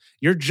you.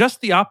 You're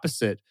just the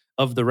opposite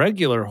of the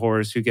regular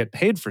whores who get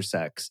paid for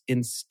sex.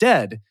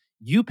 Instead,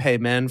 you pay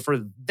men for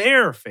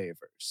their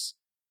favors.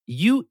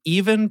 You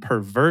even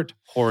pervert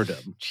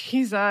whoredom.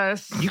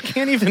 Jesus. You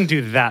can't even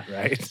do that,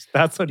 right?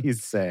 That's what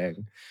he's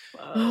saying.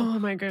 Oh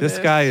my goodness.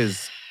 This guy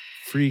is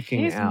freaking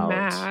He's out.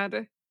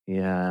 mad.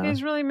 Yeah.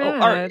 He's really Oh,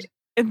 mad.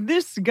 And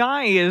this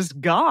guy is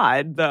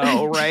God,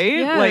 though, right?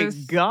 Yes.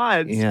 Like,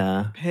 God's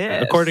Yeah.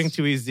 pissed. According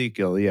to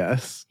Ezekiel,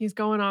 yes. He's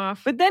going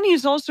off. But then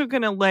he's also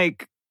going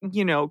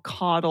to,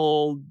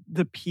 coddle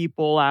the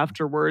people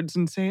afterwards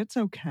and say, it's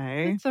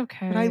okay. It's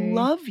okay. But I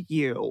love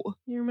you,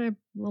 You're my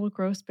little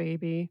gross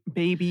baby.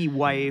 baby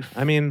wife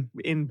I mean,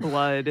 in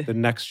blood. the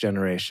next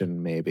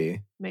generation,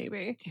 maybe.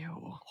 Maybe.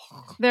 Ew.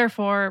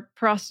 Therefore,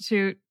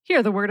 prostitute,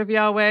 hear the word of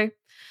Yahweh.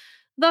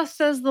 Thus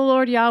says the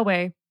Lord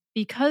Yahweh,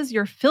 because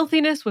your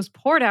filthiness was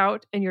poured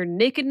out and your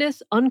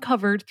nakedness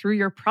uncovered through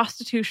your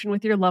prostitution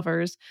with your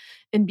lovers,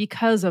 and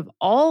because of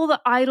all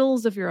the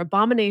idols of your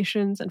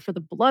abominations and for the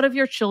blood of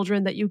your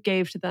children that you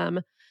gave to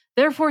them,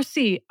 therefore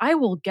see, I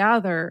will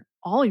gather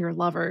all your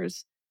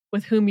lovers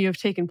with whom you have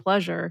taken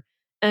pleasure,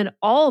 and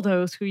all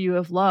those who you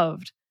have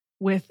loved,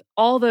 with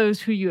all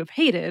those who you have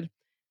hated.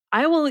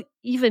 I will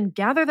even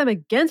gather them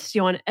against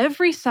you on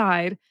every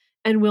side,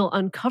 and will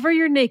uncover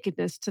your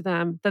nakedness to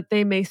them, that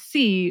they may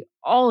see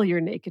all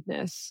your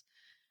nakedness.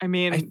 I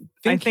mean, I I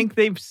think think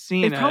they've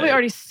seen They've it. probably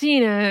already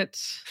seen it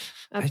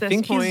at I this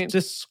think point. he's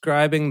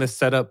describing the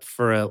setup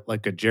for a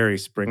Jerry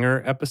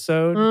Springer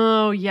episode.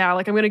 Oh, yeah.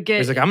 Like, I'm going to get...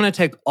 He's like, I'm going to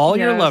take all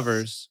your Yes.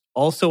 lovers,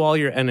 also all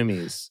your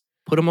enemies,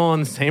 Put them all in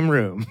the same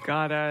room.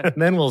 Got it.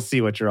 And then we'll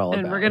see what you're all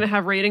about. And we're going to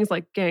have ratings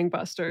like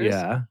gangbusters.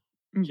 Yeah.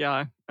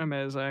 Yeah,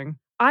 amazing.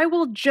 I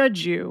will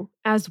judge you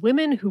as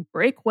women who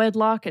break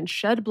wedlock and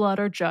shed blood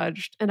are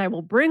judged, and I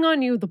will bring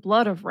on you the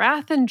blood of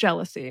wrath and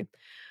jealousy.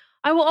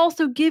 I will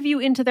also give you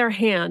into their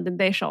hand, and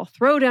they shall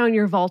throw down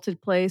your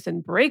vaulted place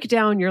and break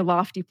down your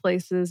lofty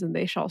places, and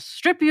they shall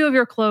strip you of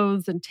your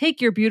clothes and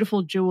take your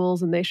beautiful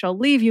jewels, and they shall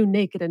leave you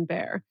naked and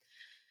bare.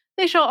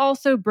 They shall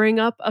also bring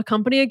up a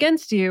company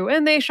against you,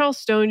 and they shall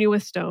stone you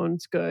with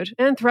stones, good,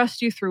 and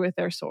thrust you through with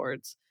their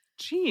swords.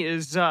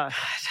 Jeez.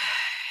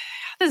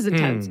 This is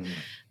intense.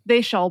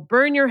 They shall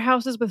burn your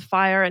houses with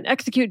fire and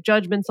execute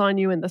judgments on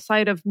you in the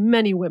sight of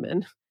many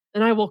women.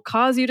 And I will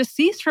cause you to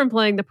cease from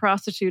playing the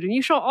prostitute, and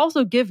you shall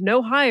also give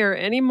no hire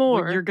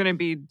anymore. Well, you're going to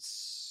be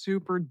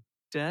super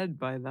dead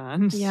by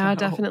then. Yeah,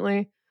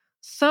 definitely.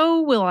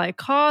 So will I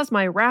cause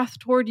my wrath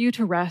toward you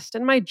to rest,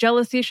 and my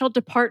jealousy shall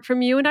depart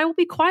from you, and I will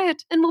be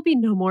quiet and will be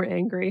no more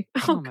angry.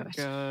 Oh my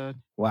God.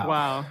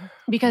 Wow.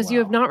 Because you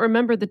have not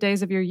remembered the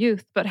days of your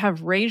youth, but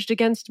have raged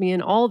against me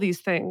in all these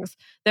things.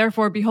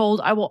 Therefore, behold,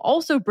 I will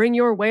also bring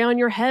your way on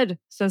your head,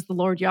 says the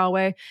Lord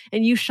Yahweh,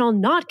 and you shall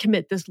not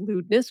commit this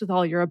lewdness with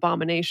all your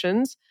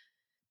abominations.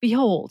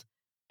 Behold,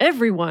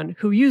 everyone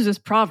who uses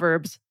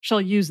proverbs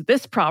shall use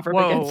this proverb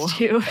against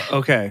you.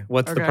 Okay,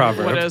 what's the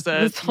proverb? What is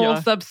it? This whole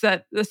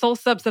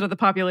subset of the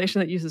population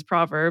that uses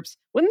proverbs.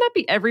 Wouldn't that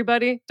be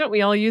everybody? Don't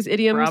we all use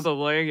idioms?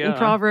 Probably, yeah. And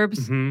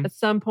proverbs at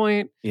some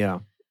point? Yeah.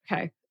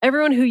 Okay.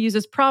 Everyone who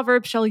uses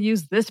proverbs shall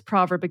use this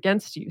proverb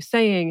against you,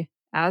 saying,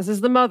 as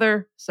is the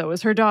mother, so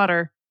is her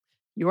daughter.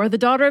 You are the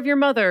daughter of your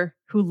mother,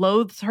 who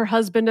loathes her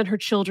husband and her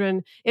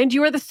children, and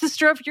you are the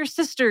sister of your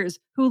sisters,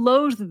 who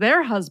loathe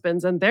their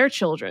husbands and their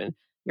children.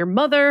 Your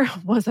mother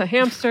was a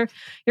hamster,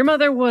 your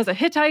mother was a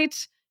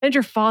Hittite, and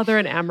your father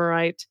an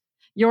Amorite.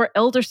 Your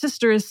elder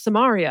sister is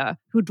Samaria,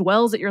 who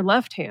dwells at your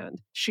left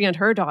hand, she and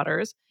her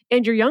daughters,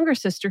 and your younger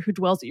sister who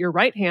dwells at your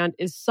right hand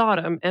is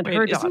Sodom and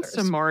her daughters.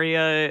 Isn't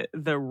Samaria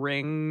the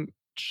ring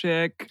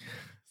chick?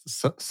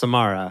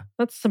 Samara.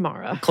 That's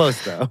Samara.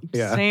 Close though.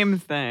 Yeah. Same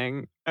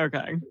thing.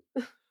 Okay.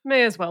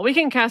 May as well. We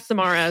can cast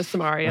Samara as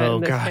Samaria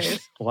in this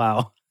case.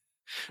 Wow.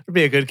 There'd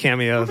be a good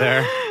cameo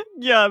there.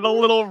 Yeah, the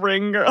little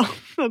ring girl.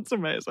 That's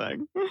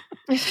amazing.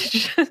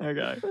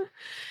 Okay.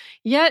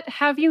 Yet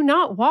have you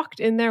not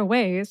walked in their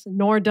ways,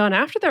 nor done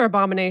after their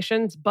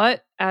abominations,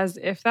 but as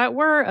if that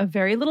were a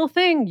very little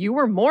thing, you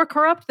were more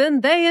corrupt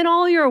than they in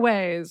all your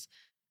ways.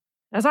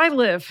 As I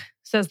live,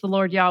 says the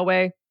Lord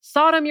Yahweh,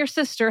 Sodom your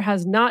sister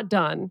has not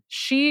done,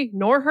 she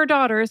nor her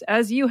daughters,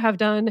 as you have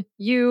done,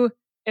 you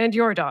and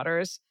your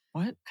daughters.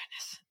 What?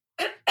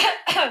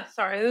 Goodness.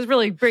 Sorry, this is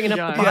really bringing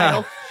up the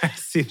bile. I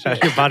see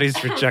that. Your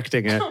body's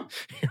rejecting it.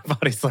 Your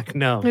body's like,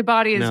 no. My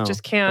body is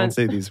just can't. Don't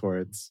say these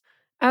words.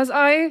 As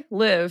I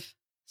live,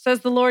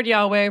 says the Lord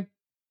Yahweh,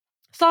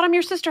 Sodom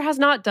your sister has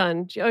not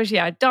done. Oh,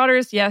 yeah,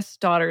 daughters, yes.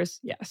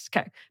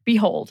 Okay.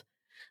 Behold,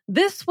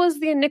 this was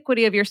the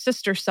iniquity of your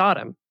sister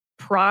Sodom.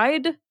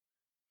 Pride,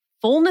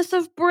 fullness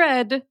of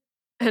bread,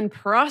 and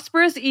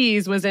prosperous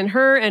ease was in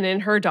her and in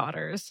her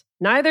daughters.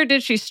 Neither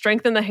did she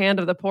strengthen the hand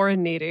of the poor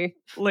and needy.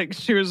 Like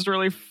she was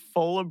really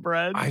full of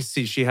bread. I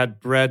see. She had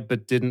bread,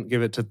 but didn't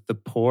give it to the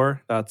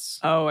poor. That's.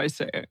 Oh, I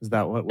see. Is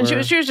that what? And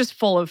she was just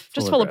full of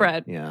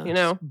bread. Yeah, you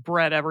know,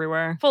 bread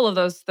everywhere. Full of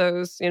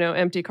those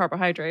empty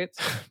carbohydrates.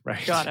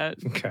 Right. Got it.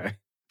 Okay.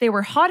 They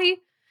were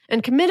haughty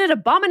and committed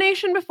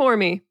abomination before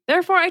me.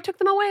 Therefore, I took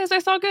them away as I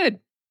saw good.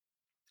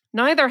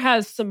 Neither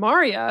has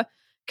Samaria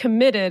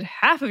committed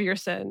half of your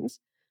sins.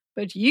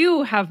 But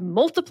you have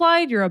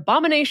multiplied your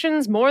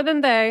abominations more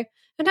than they,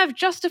 and have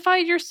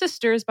justified your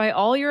sisters by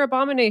all your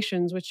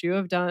abominations which you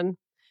have done.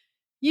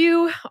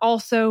 You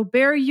also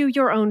bear you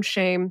your own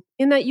shame,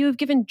 in that you have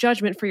given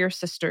judgment for your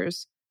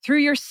sisters. Through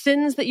your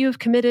sins that you have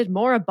committed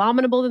more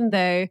abominable than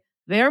they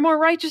are more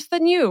righteous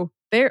than you.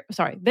 They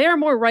are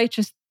more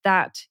righteous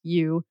that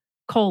you,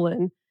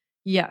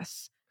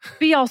 yes.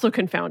 Be also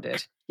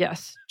confounded.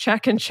 Yes,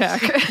 check and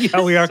check.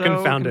 Yeah, we are So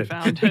confounded.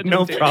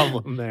 No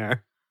problem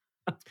there.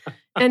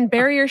 And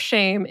bear your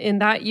shame in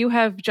that you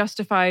have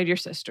justified your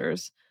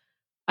sisters.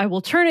 I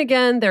will turn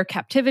again their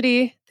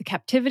captivity, the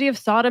captivity of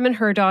Sodom and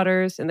her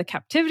daughters, and the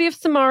captivity of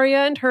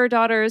Samaria and her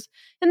daughters,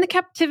 and the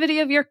captivity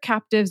of your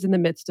captives in the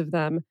midst of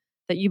them,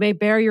 that you may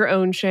bear your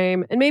own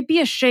shame, and may be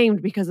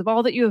ashamed because of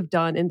all that you have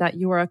done, and that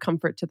you are a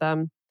comfort to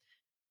them.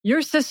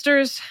 Your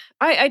sisters,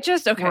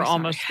 We're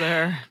almost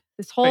there.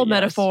 This whole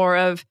metaphor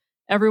of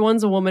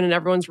everyone's a woman and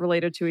everyone's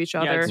related to each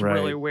other. Yeah, it's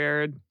really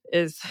weird.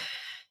 Is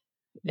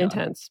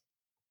intense.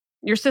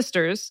 Your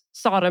sisters,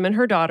 Sodom and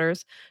her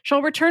daughters,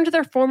 shall return to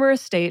their former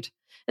estate,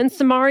 and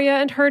Samaria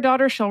and her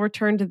daughters shall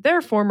return to their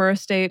former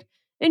estate,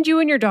 and you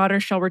and your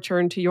daughters shall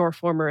return to your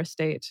former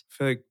estate. I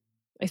feel like,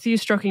 I see you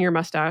stroking your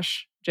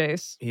mustache,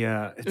 Jace.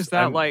 Yeah. Is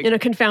that like... in a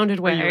confounded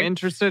way? Are you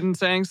interested in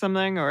saying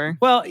something, or...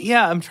 Well,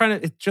 yeah, I'm trying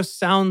to... It just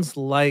sounds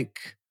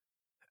like...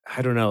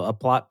 I don't know, a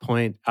plot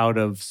point out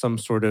of some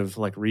sort of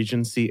like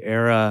Regency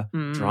era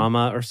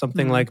drama or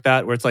something like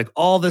that, where it's like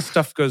all this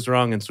stuff goes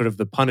wrong and sort of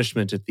the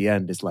punishment at the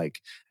end is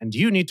like, and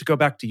you need to go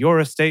back to your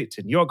estate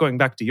and you're going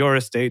back to your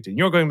estate and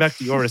you're going back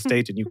to your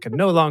estate and you can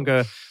no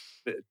longer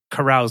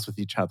carouse with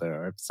each other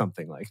or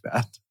something like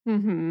that.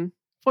 Mm-hmm.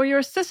 For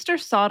your sister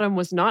Sodom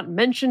was not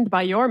mentioned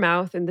by your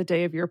mouth in the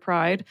day of your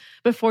pride,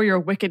 before your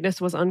wickedness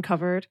was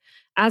uncovered,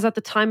 as at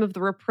the time of the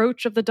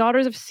reproach of the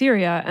daughters of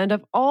Syria and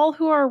of all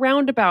who are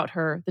round about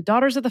her, the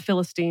daughters of the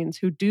Philistines,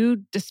 who do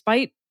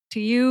despite to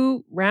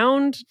you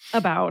round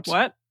about.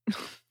 What?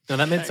 No,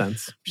 that made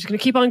sense. I'm just going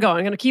to keep on going.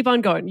 I'm going to keep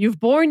on going. You've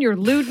borne your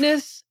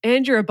lewdness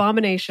and your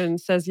abomination,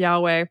 says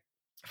Yahweh.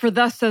 For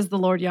thus says the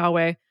Lord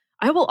Yahweh,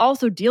 I will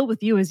also deal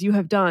with you as you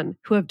have done,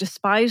 who have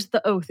despised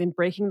the oath in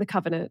breaking the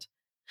covenant.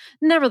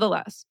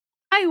 Nevertheless,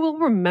 I will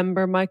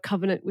remember my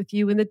covenant with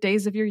you in the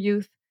days of your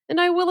youth,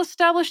 and I will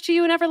establish to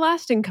you an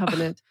everlasting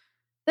covenant.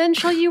 Then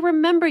shall you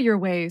remember your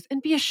ways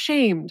and be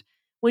ashamed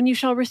when you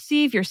shall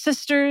receive your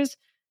sisters,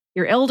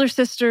 your elder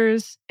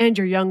sisters, and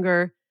your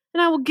younger,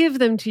 and I will give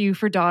them to you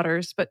for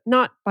daughters, but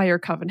not by your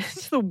covenant.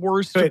 It's the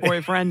worst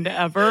boyfriend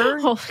ever.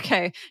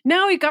 Okay,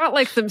 now we got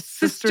like some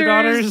Sister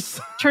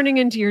daughters turning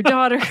into your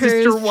daughters.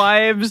 Sister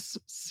wives,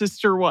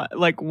 sister what?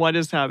 Like, what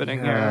is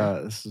happening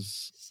here? This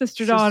is...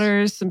 Sister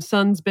daughters, some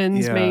sons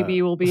bins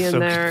maybe will be in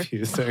there.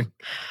 Confusing.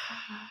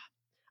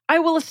 I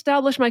will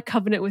establish my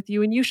covenant with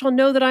you, and you shall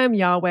know that I am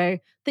Yahweh,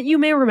 that you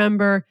may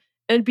remember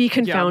and be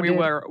confounded.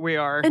 Yeah, we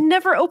are. And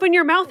never open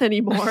your mouth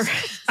anymore.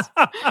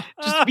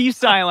 Just be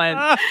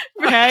silent,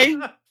 okay?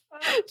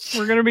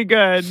 We're going to be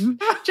good.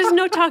 Just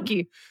no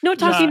talkie. No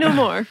talkie, no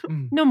more.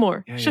 No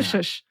more. Shush,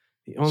 shush.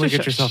 You only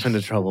get yourself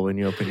into trouble when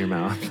you open your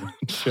mouth.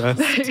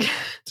 Just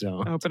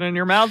don't. Open in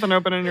your mouth and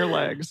open in your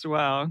legs.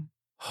 Wow.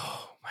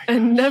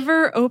 And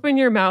never open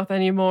your mouth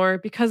anymore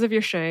because of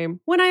your shame,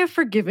 when I have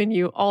forgiven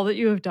you all that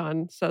you have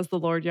done, says the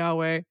Lord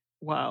Yahweh.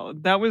 Wow,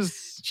 that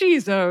was...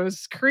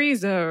 Jesus,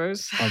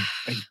 Creezos.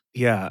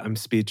 Yeah, I'm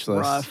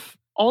speechless. Rough.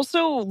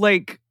 Also,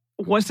 like,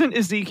 wasn't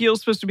Ezekiel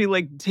supposed to be,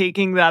 like,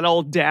 taking that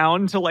all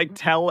down to, like,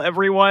 tell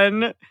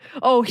everyone?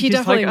 Oh, he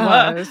definitely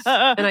was.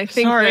 And I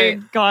think...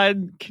 Sorry,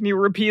 God, can you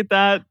repeat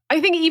that?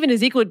 I think even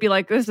Ezekiel would be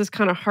like, this is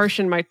kind of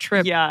harsh in my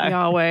trip,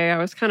 Yahweh. I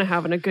was kind of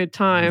having a good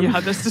time. Yeah,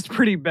 this is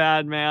pretty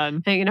bad,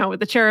 man. Hanging out with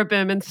the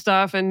cherubim and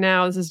stuff, and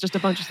now this is just a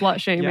bunch of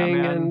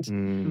slut-shaming.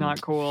 And not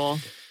cool.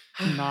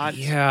 Not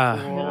cool.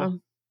 Yeah.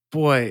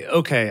 Boy,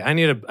 okay. I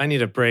need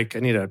a break. I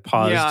need a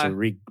pause to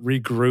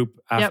regroup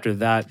after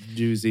that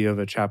doozy of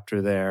a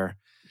chapter there.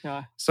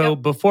 Yeah. So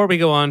before we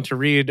go on to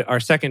read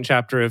our second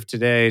chapter of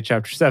today,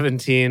 chapter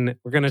 17,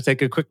 we're going to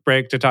take a quick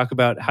break to talk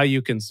about how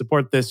you can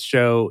support this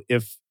show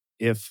if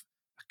you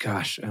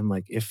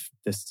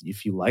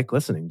like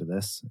listening to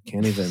this. I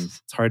can't even,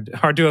 it's hard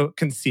to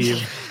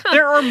conceive.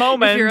 There are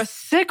moments. If you're a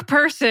sick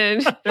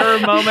person. There are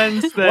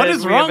moments that what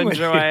is we wrong have with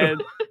enjoyed.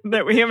 You?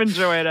 That we have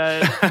enjoyed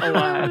it a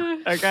lot.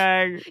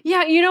 Okay.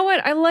 Yeah, you know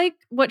what? I like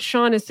what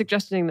Sean is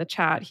suggesting in the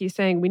chat. He's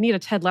saying we need a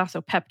Ted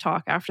Lasso pep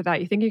talk after that.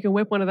 You think you can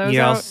whip one of those out?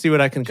 Yeah, I'll see what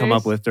I can come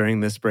up with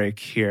during this break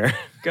here.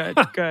 Good.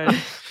 But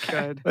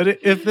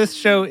if this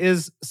show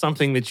is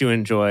something that you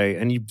enjoy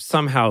and you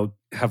somehow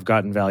have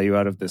gotten value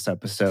out of this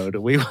episode,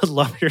 we would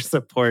love your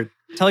support.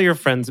 Tell your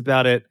friends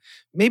about it.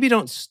 Maybe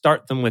don't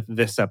start them with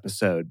this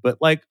episode, but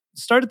like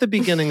start at the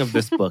beginning of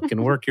this book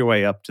and work your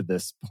way up to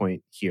this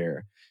point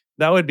here.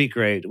 That would be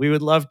great. We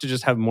would love to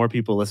just have more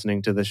people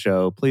listening to the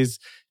show. Please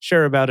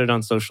share about it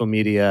on social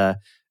media.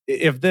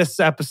 If this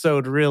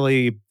episode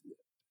really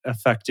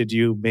affected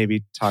you,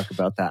 maybe talk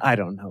about that. I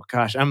don't know.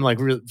 Gosh, I'm so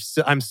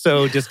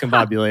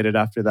discombobulated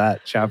after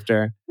that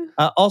chapter.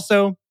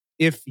 Also,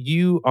 if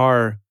you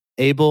are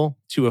able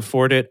to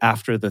afford it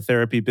after the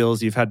therapy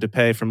bills you've had to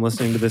pay from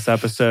listening to this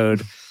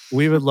episode,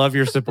 we would love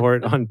your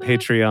support on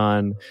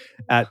Patreon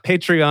at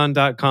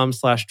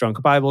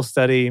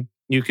patreon.com/drunkbiblestudy.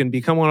 You can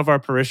become one of our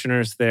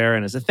parishioners there.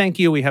 And as a thank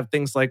you, we have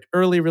things like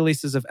early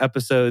releases of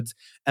episodes,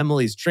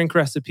 Emily's drink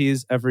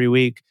recipes every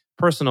week,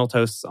 personal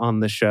toasts on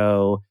the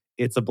show.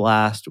 It's a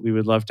blast. We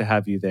would love to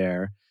have you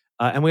there.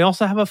 And we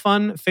also have a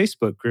fun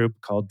Facebook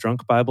group called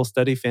Drunk Bible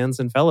Study Fans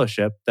and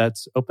Fellowship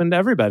that's open to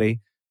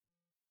everybody.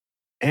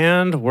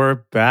 And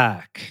we're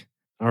back.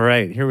 All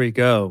right, here we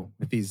go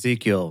with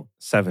Ezekiel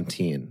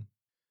 17.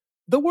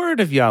 The word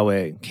of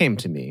Yahweh came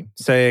to me,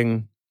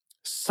 saying,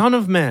 Son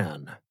of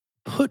man,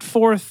 put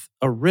forth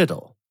a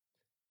riddle,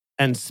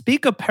 and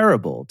speak a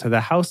parable to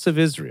the house of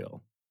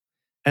Israel,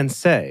 and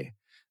say,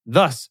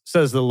 Thus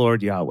says the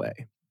Lord Yahweh.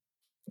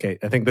 Okay,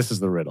 I think this is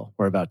the riddle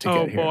we're about to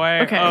get here. Oh,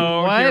 boy. Okay,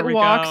 what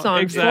walks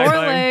on 4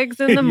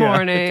 legs in the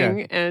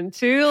morning, and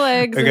 2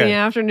 legs in the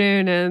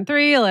afternoon, and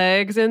 3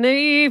 legs in the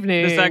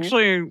evening? This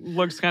actually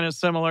looks kind of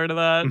similar to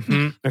that.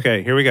 Mm-hmm.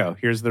 Okay, here we go.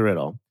 Here's the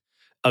riddle.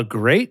 A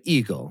great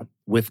eagle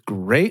with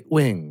great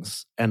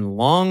wings and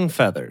long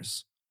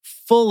feathers,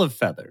 full of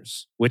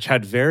feathers, which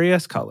had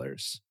various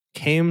colors,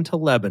 came to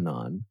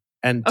Lebanon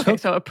and took...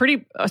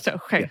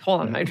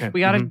 hold on. Okay. We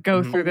got to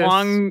go through this.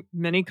 Long,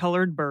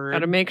 many-colored bird. Got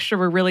to make sure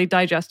we're really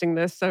digesting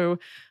this. So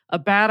a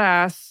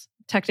badass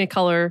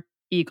Technicolor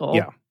eagle.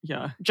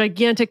 Yeah.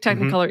 Gigantic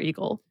Technicolor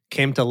eagle.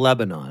 Came to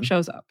Lebanon.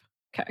 Shows up.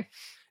 Okay.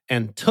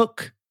 And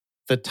took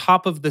the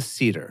top of the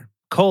cedar,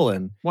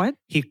 What?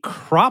 He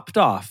cropped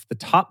off the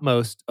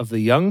topmost of the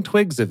young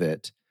twigs of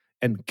it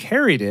and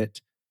carried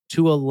it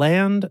to a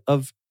land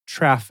of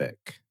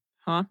traffic.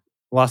 Huh?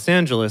 Los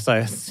Angeles, I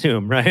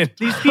assume, right?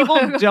 These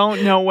people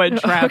don't know what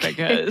traffic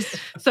is.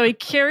 So he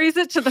carries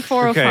it to the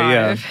 405. Okay,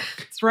 yeah.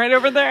 It's right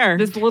over there.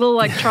 This little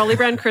like Charlie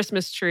Brown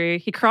Christmas tree.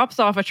 He crops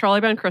off a Charlie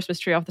Brown Christmas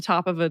tree off the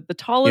top of the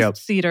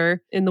tallest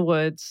cedar in the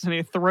woods. And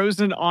he throws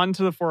it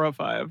onto the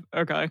 405.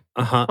 Okay.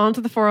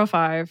 Onto the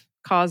 405,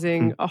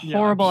 causing a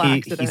horrible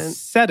accident. He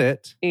set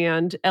it.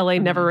 And LA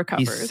never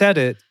recovers. He set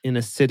it in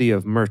a city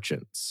of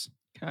merchants.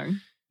 Okay.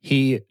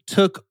 He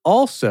took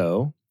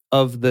also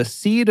of the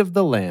seed of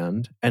the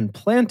land and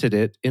planted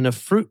it in a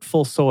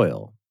fruitful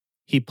soil.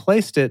 He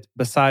placed it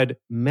beside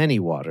many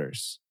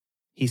waters.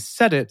 He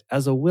set it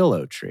as a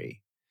willow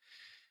tree.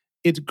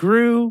 It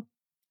grew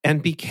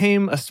and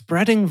became a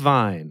spreading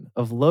vine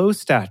of low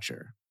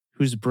stature,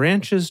 whose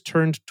branches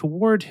turned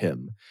toward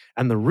him,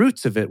 and the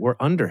roots of it were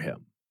under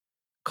him.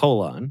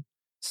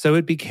 So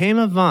it became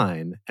a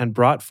vine and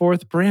brought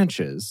forth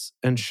branches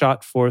and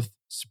shot forth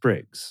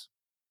sprigs.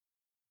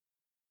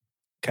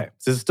 Okay,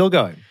 this is still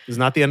going. This is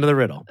not the end of the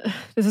riddle.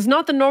 This is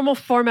not the normal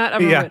format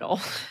of a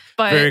riddle,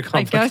 but Very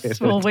I guess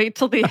we'll wait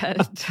till the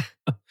end.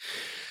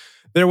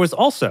 There was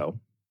also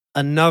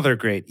another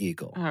great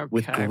eagle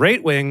with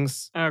great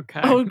wings.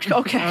 Okay. Oh,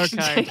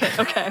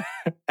 okay.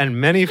 And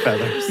many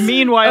feathers.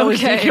 Meanwhile,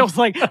 Ezekiel's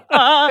like,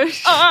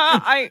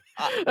 I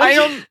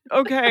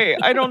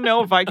don't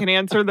know if I can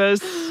answer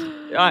this.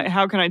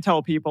 How can I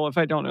tell people if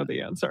I don't know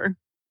the answer?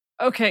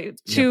 Okay,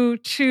 two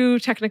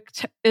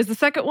is the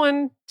second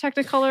one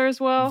Technicolor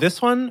as well?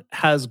 This one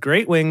has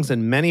great wings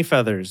and many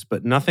feathers,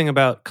 but nothing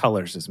about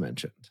colors is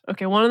mentioned.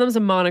 Okay, one of them is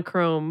a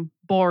monochrome,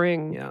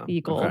 boring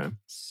eagle. Okay.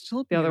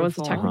 Still the other one's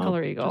a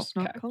Technicolor eagle. Just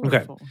not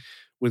colorful. Okay.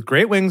 With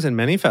great wings and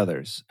many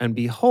feathers, and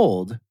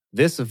behold,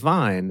 this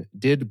vine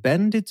did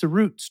bend its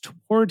roots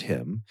toward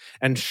him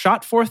and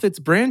shot forth its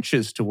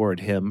branches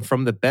toward him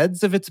from the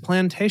beds of its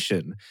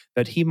plantation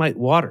that he might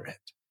water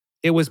it.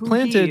 It was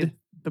planted...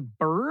 The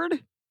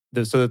bird?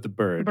 So that the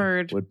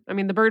bird would... I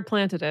mean, the bird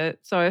planted it,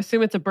 so I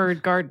assume it's a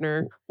bird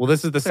gardener. Well,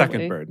 this is the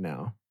second bird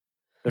now.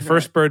 The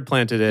first bird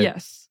planted it.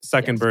 Yes.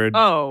 Second bird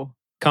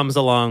comes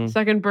along.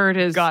 Second bird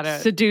is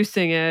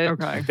seducing it.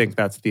 Okay. I think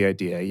that's the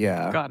idea,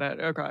 yeah. Got it,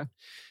 okay.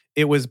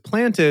 It was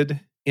planted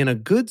in a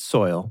good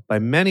soil by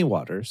many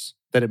waters,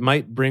 that it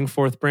might bring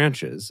forth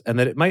branches, and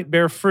that it might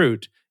bear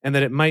fruit, and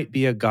that it might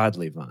be a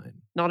godly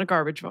vine. Not a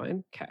garbage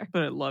vine. Okay.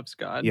 But it loves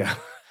God. Yeah,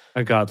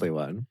 a godly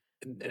one.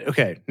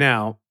 Okay,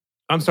 now...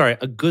 I'm sorry,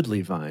 a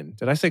goodly vine.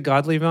 Did I say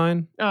godly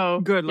vine? Oh,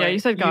 goodly. Yeah, you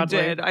said godly.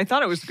 You did. I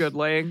thought it was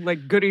goodly,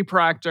 like Goody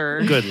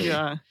Proctor. Goodly.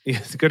 Yeah.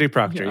 Yes, Goody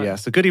Proctor,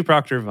 yes. A Goody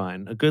Proctor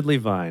vine, a goodly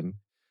vine.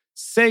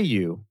 Say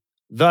you,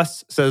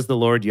 thus says the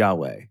Lord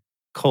Yahweh, :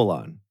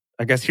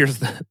 I guess here's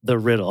the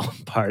riddle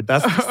part.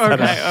 That's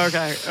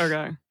the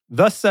Okay.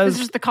 Thus says...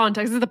 This is the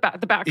context. This is the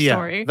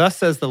backstory. Yeah, thus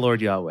says the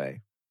Lord Yahweh,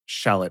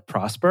 shall it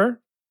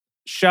prosper?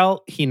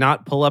 Shall he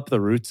not pull up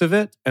the roots of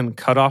it and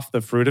cut off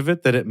the fruit of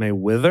it that it may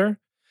wither?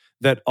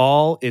 That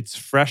all its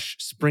fresh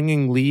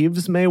springing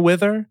leaves may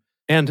wither?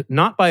 And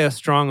not by a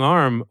strong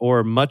arm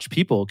or much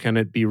people can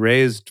it be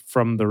raised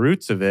from the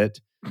roots of it.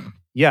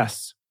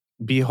 Yes,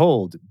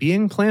 behold,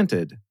 being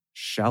planted,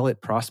 shall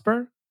it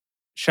prosper?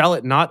 Shall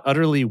it not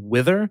utterly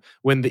wither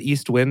when the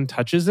east wind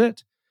touches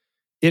it?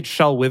 It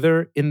shall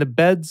wither in the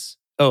beds.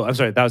 Oh, I'm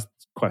sorry, that was the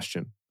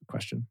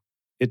question.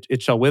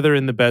 It shall wither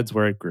in the beds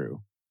where it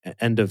grew.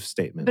 End of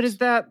statement. But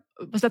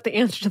was that the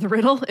answer to the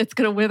riddle? It's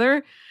going to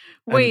wither?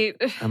 Wait.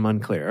 I'm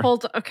unclear.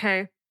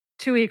 Okay.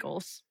 2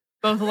 eagles,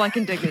 both alike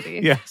in dignity.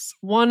 Yes.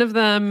 One of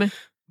them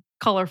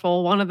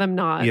colorful, one of them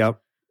not.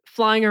 Yep.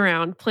 Flying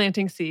around,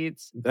 planting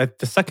seeds.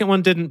 The second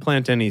one didn't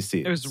plant any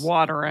seeds. It was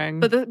watering.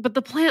 But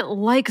the plant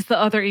likes the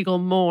other eagle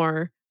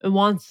more and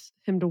wants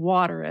him to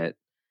water it,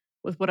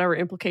 with whatever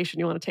implication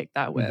you want to take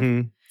that with.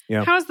 Mm-hmm.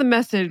 Yep. How does the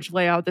message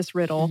lay out this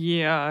riddle?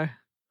 Yeah.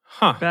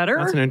 Better?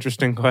 That's an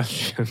interesting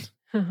question.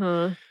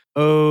 Uh-huh.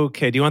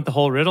 Okay. Do you want the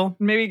whole riddle?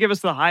 Maybe give us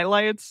the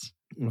highlights.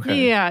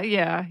 Okay. Yeah.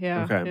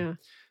 Okay. Yeah.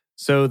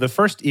 So the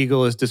first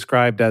eagle is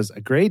described as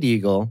a great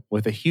eagle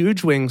with a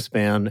huge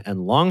wingspan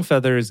and long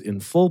feathers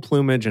in full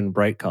plumage and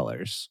bright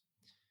colors.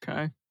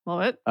 Okay.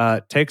 Love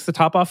it. Takes the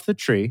top off the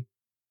tree,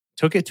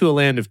 took it to a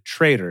land of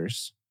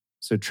traders.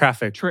 So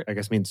traffic, I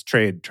guess, means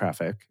trade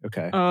traffic.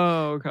 Okay.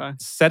 Oh, okay.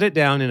 Set it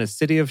down in a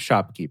city of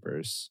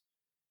shopkeepers.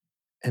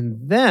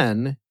 And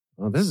then,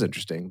 this is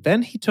interesting.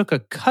 Then he took a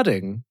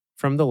cutting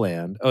from the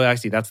land. Oh, I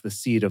see. That's the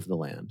seed of the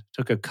land.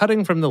 Took a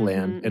cutting from the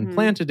land and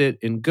planted it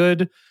in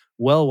good,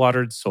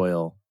 well-watered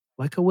soil,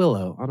 like a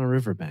willow on a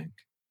riverbank.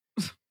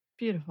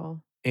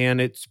 Beautiful. And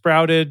it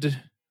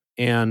sprouted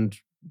and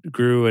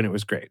grew, and it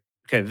was great.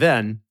 Okay,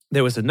 then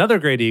there was another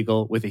great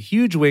eagle with a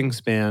huge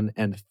wingspan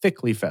and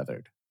thickly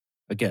feathered.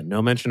 Again,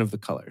 no mention of the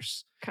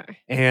colors. Okay.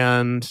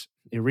 And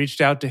it reached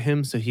out to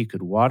him so he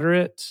could water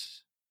it.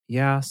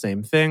 Yeah,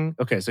 same thing.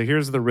 Okay, so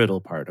here's the riddle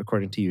part,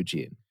 according to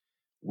Eugene.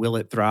 Will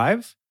it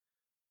thrive?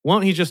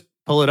 Won't he just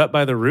pull it up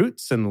by the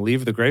roots and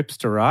leave the grapes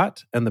to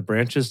rot and the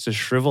branches to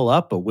shrivel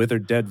up a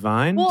withered dead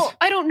vine? Well,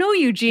 I don't know,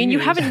 Eugene. You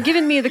haven't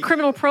given me the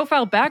criminal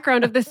profile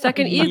background of this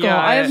second eagle.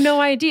 Yeah. I have no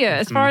idea.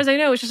 As far as I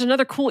know, it's just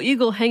another cool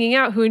eagle hanging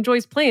out who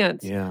enjoys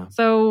plants. Yeah.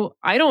 So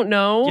I don't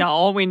know. Yeah,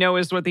 all we know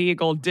is what the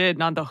eagle did,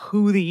 not the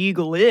who the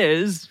eagle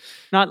is,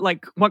 not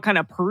like what kind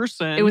of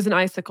person. It was an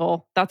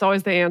icicle. That's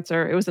always the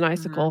answer. It was an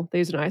icicle. They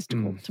used an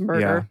icicle to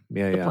murder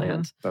the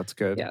plant. That's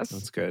good. Yes.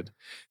 That's good.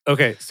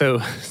 Okay, so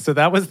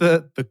that was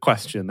the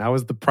question. That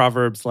was the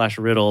proverb /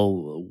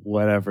 riddle,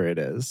 whatever it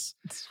is.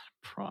 It's not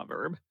a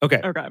proverb.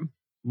 Okay.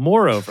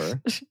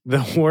 Moreover,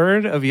 the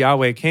word of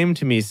Yahweh came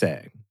to me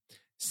saying,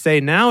 say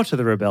now to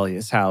the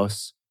rebellious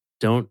house,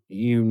 don't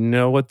you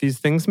know what these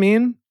things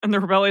mean? And the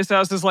rebellious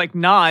house is like,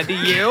 nah, do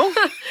you?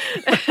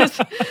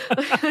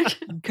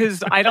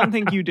 Because I don't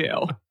think you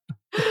do.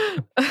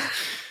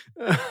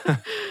 I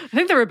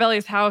think the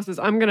rebellious house is,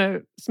 I'm going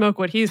to smoke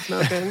what he's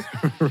smoking.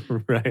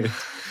 Right.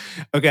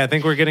 Okay, I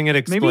think we're getting it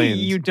explained. Maybe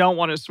you don't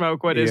want to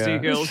smoke what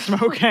Ezekiel's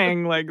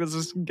smoking. Like, this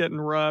is getting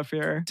rough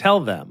here. Tell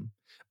them,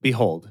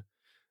 behold,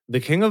 the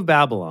king of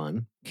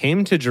Babylon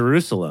came to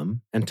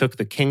Jerusalem and took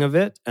the king of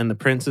it and the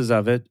princes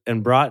of it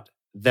and brought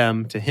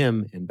them to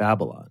him in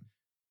Babylon.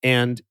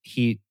 And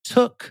he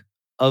took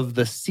of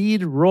the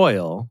seed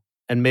royal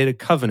and made a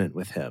covenant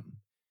with him.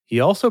 He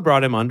also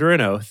brought him under an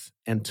oath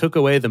and took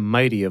away the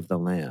mighty of the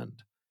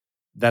land,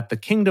 that the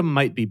kingdom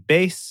might be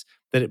base,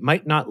 that it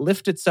might not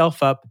lift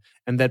itself up,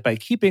 and that by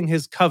keeping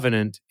his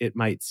covenant it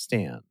might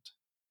stand.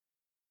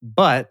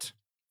 But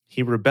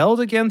he rebelled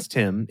against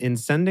him in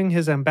sending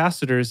his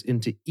ambassadors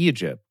into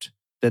Egypt,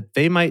 that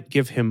they might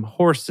give him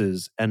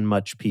horses and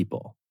much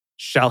people.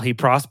 Shall he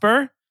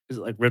prosper? Is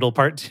it like riddle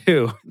part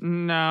 2?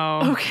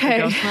 No.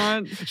 Okay. I guess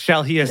not.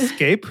 Shall he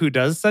escape who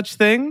does such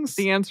things?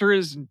 The answer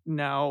is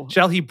no.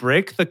 Shall he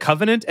break the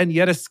covenant and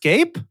yet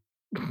escape?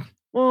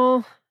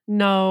 Well,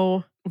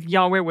 no.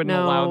 Yahweh wouldn't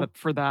No. allow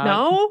for that.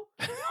 No?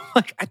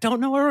 Like, I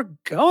don't know where we're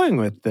going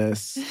with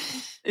this.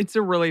 It's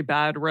a really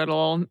bad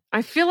riddle.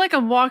 I feel like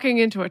I'm walking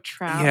into a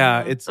trap.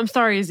 Yeah, it's... I'm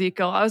sorry,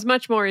 Ezekiel. I was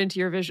much more into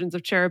your visions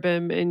of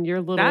cherubim and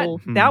your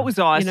little, That was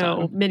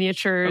awesome.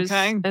 miniatures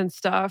and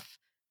stuff.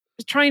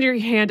 Just trying to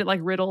hand it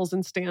like riddles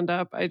and stand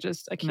up. I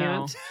can't.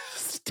 No.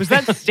 Was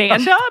that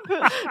stand up?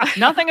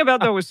 Nothing about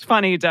that was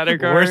funny,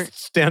 Dedeker. Worst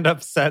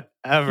stand-up set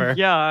ever.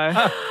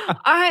 Yeah.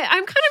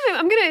 I'm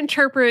going to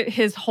interpret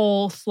his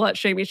whole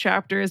slut-shamey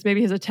chapter as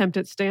maybe his attempt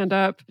at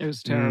stand-up. It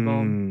was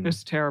terrible. It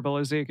was terrible,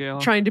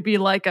 Ezekiel. Trying to be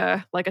like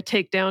a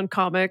takedown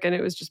comic, and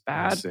it was just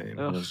bad. It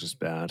was just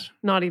bad.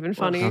 Not even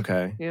funny.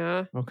 Okay.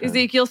 Yeah. Okay.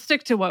 Ezekiel,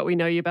 stick to what we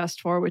know you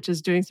best for, which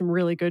is doing some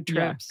really good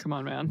trips. Yeah, come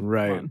on, man.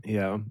 Right. Come on.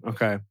 Yeah.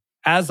 Okay.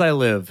 As I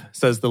live,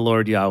 says the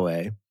Lord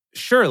Yahweh,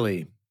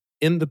 surely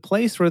in the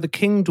place where the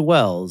king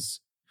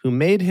dwells, who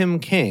made him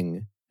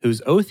king,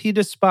 whose oath he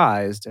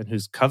despised and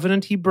whose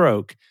covenant he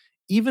broke,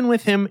 even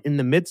with him in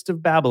the midst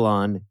of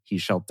Babylon, he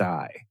shall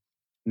die.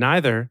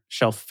 Neither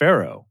shall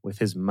Pharaoh, with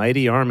his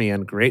mighty army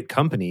and great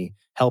company,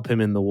 help him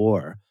in the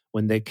war,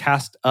 when they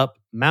cast up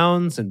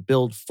mounds and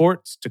build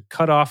forts to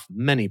cut off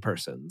many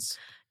persons.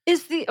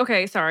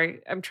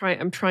 I'm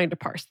trying to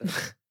parse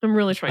this. I'm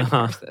really trying to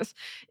parse this.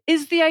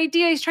 Is the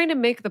idea, he's trying to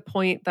make the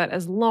point that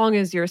as long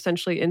as you're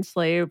essentially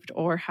enslaved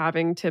or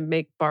having to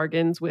make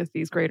bargains with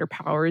these greater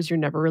powers, you're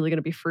never really going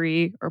to be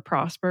free or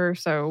prosper.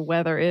 So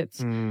whether it's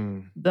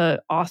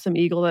the awesome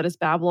eagle that is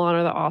Babylon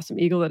or the awesome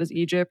eagle that is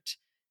Egypt,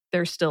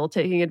 they're still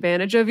taking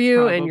advantage of you.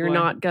 Probably. And you're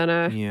not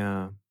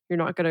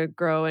gonna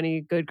grow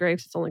any good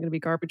grapes. It's only going to be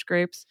garbage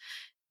grapes.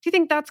 Do you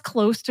think that's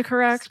close to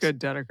correct? It's good,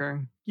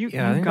 Dedeker. You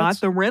I think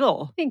got the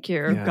riddle. Thank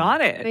you. You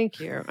got it. Thank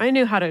you. I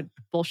knew how to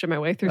bullshit my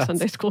way through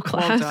Sunday school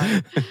class. Well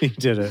done. You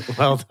did it.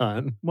 Well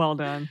done. Well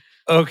done.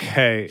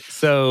 Okay,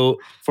 so,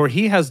 for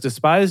he has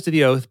despised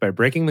the oath by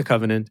breaking the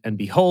covenant, and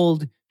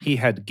behold, he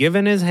had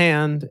given his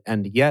hand,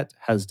 and yet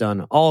has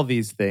done all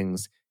these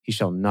things. He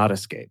shall not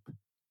escape.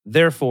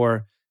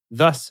 Therefore,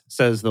 thus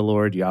says the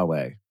Lord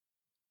Yahweh,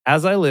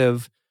 as I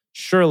live,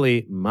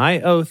 surely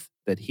my oath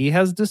that he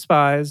has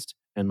despised,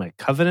 and my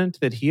covenant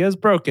that he has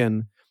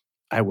broken,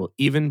 I will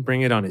even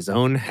bring it on his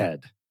own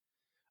head.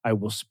 I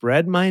will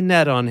spread my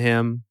net on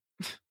him.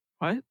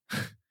 What?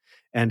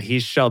 And he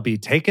shall be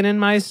taken in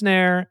my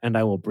snare, and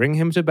I will bring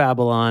him to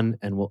Babylon,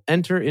 and will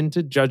enter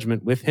into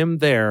judgment with him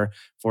there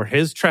for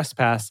his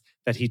trespass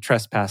that he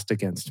trespassed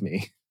against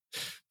me.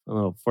 A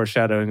little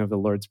foreshadowing of the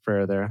Lord's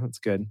Prayer there. That's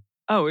good.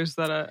 Oh, is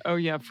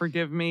that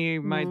forgive me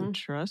my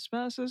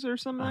trespasses or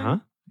something? Uh-huh.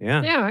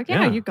 Yeah.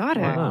 Yeah, you got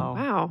it.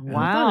 Wow.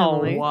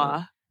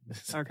 Wow.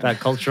 Okay. That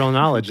cultural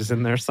knowledge is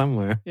in there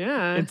somewhere.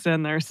 Yeah. It's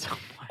in there somewhere.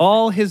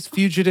 All his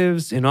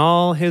fugitives in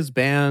all his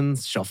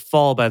bands shall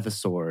fall by the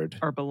sword.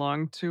 Or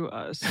belong to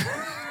us.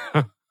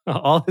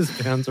 All his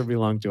bands will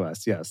belong to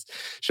us, yes.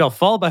 Shall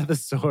fall by the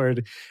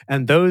sword,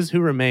 and those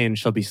who remain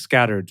shall be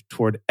scattered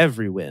toward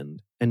every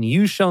wind. And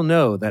you shall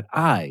know that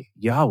I,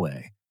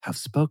 Yahweh, have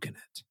spoken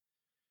it.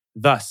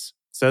 Thus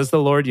says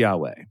the Lord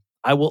Yahweh,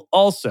 I will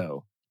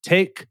also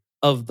take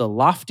of the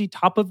lofty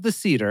top of the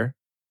cedar.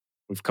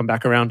 We've come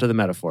back around to the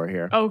metaphor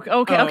here. Oh,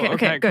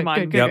 okay.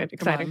 Good.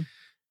 Exciting.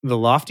 The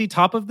lofty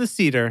top of the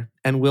cedar,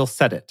 and will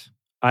set it.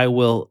 I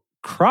will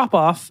crop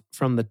off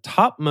from the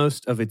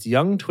topmost of its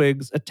young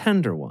twigs a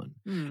tender one,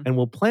 and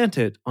will plant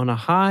it on a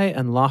high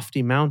and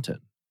lofty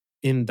mountain.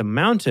 In the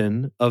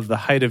mountain of the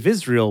height of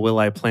Israel will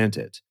I plant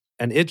it,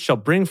 and it shall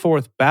bring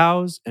forth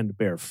boughs and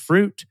bear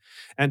fruit,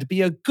 and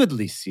be a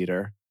goodly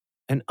cedar,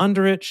 and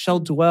under it shall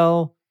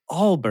dwell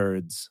all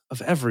birds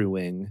of every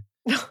wing.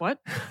 What?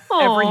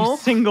 Every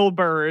single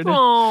bird.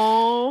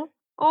 Aww.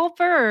 All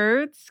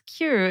birds.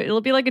 Cute.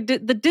 It'll be like the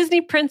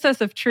Disney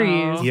princess of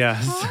trees. Oh.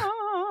 Yes.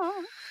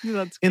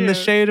 That's cute. In the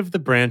shade of the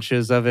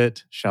branches of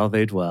it shall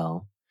they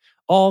dwell.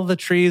 All the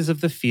trees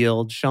of the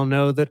field shall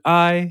know that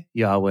I,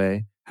 Yahweh,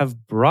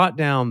 have brought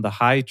down the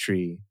high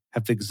tree,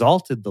 have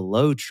exalted the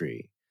low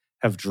tree,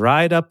 have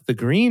dried up the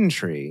green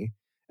tree,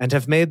 and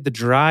have made the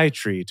dry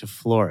tree to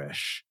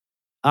flourish.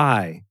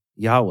 I,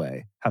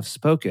 Yahweh, have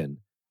spoken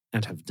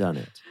and have done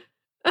it.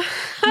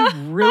 He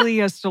really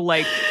has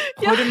to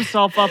put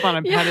himself up on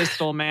a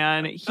pedestal,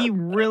 man. He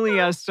really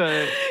has to.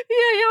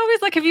 Yeah,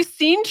 Yahweh's like, have you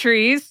seen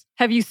trees?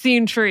 Have you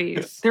seen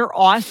trees? They're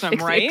awesome,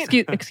 right?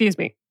 Excuse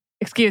me.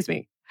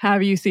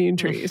 Have you seen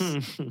trees?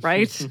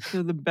 Right?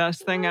 They're the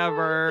best thing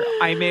ever.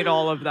 I made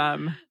all of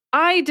them.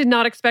 I did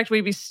not expect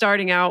we'd be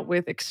starting out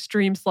with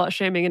extreme slut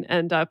shaming and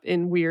end up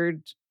in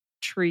weird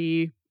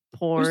tree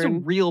porn. It was a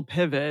real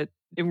pivot.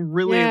 It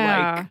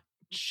really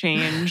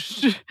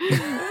changed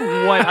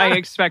what I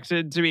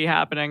expected to be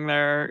happening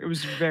there. It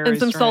was very and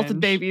some strange. Salted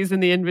babies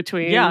in the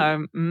in-between. Yeah,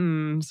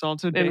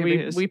 salted and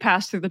babies. we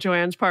passed through the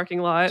Joann's parking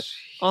lot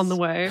on the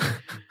way.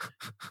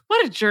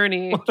 What a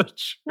journey.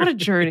 What a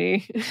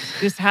journey.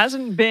 This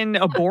hasn't been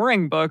a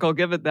boring book, I'll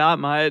give it that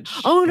much.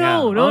 Oh,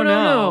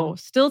 no.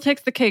 Still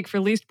takes the cake for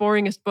least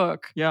boringest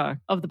book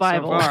of the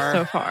Bible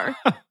so far.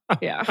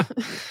 Yeah.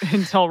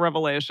 Until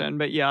Revelation,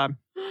 but yeah.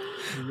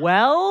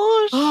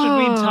 Well, should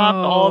we top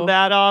all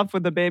that off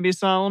with a baby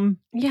psalm?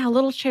 Yeah, a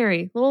little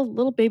cherry.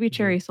 Little baby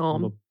cherry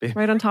psalm.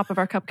 Right on top of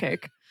our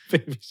cupcake.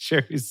 Baby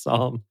cherry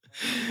psalm.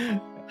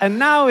 And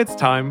now it's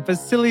time for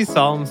Silly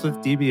Psalms with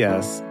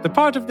DBS, the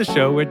part of the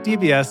show where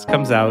DBS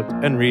comes out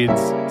and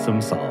reads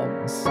some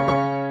psalms.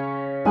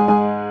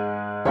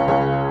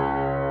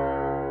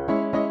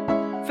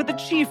 For the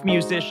chief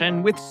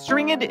musician with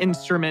stringed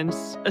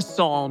instruments, a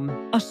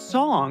psalm, a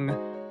song.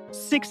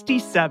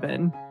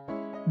 67.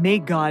 May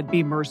God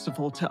be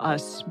merciful to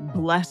us,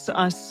 bless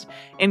us,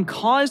 and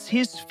cause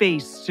his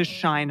face to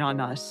shine on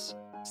us.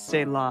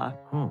 Selah.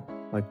 Oh,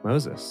 like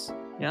Moses.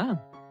 Yeah.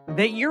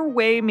 That your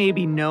way may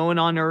be known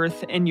on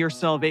earth and your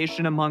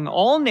salvation among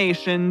all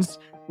nations.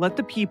 Let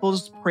the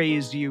peoples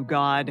praise you,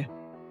 God.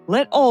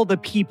 Let all the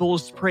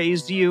peoples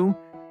praise you.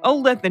 Oh,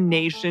 let the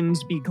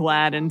nations be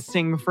glad and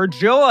sing for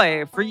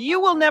joy, for you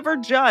will never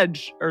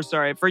judge.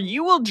 For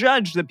you will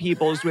judge the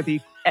peoples with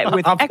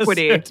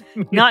equity.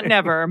 Not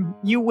never.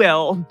 You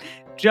will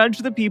judge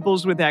the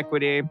peoples with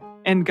equity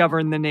and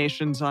govern the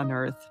nations on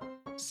earth.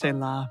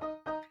 Selah.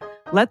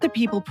 Let the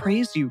people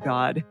praise you,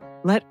 God.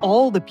 Let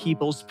all the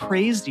peoples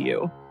praise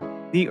you.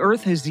 The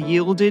earth has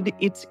yielded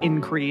its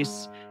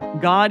increase.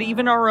 God,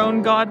 even our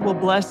own God, will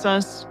bless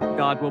us.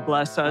 God will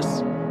bless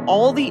us.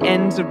 All the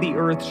ends of the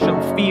earth shall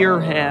fear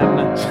him.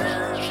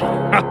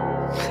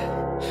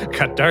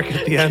 Got dark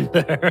at the end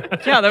there.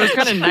 Yeah, that was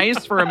kind of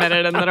nice for a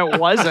minute, and then it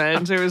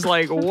wasn't. It was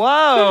like,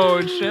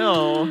 whoa,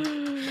 chill.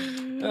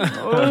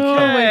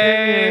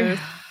 Okay.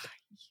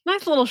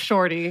 Nice little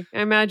shorty.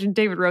 I imagine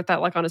David wrote that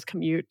on his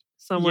commute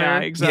somewhere. Yeah,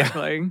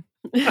 exactly.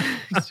 Yeah.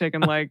 He's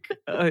taking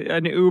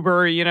an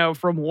Uber,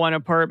 from one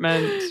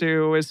apartment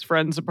to his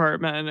friend's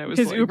apartment. It was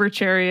his Uber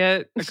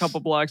chariot. A couple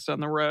blocks down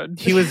the road.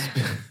 He was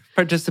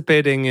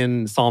participating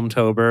in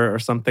Psalmtober or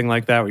something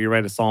like that, where you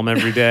write a psalm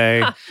every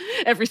day.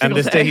 Every single day.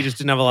 And this day he just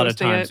didn't have a lot of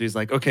time. So he's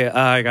like, okay,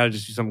 I got to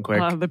just do something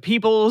quick. The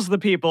peoples.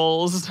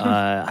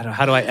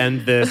 How do I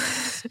end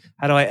this?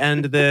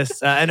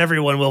 And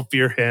everyone will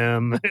fear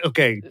him.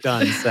 Okay,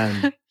 done,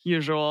 send.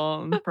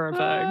 Usual.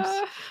 Perfect.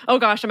 Oh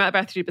gosh, I'm at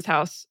Bathsheba's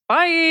house.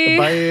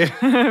 Bye.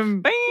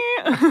 Bye.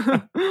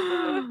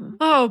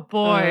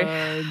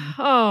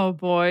 Oh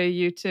boy,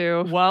 you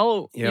two.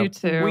 Well, you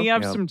two. We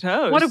have some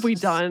toast. What have we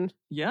done?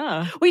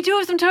 Yeah. We do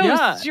have some toast.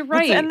 Yeah. You're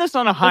right. Let's end this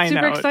on a high note.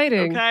 Super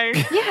exciting. Okay.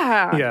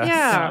 Yeah. Yes.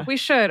 Yeah, we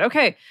should.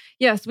 Okay.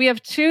 Yes, we have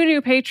two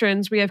new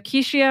patrons. We have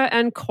Keishia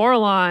and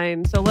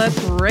Coraline. So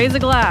let's raise a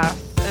glass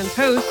and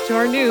toast to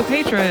our new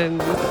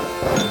patrons.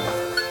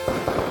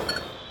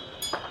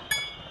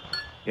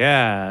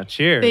 Yeah,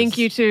 cheers. Thank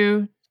you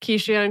to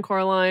Keishia and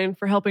Coraline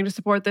for helping to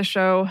support this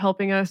show,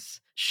 helping us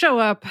show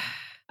up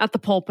at the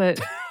pulpit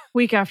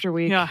week after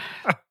week. Yeah.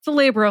 It's a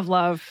labor of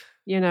love,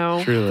 Truly,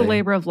 it's a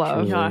labor of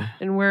love. Truly. Yeah.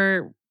 And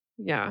we're,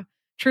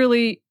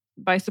 truly,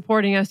 by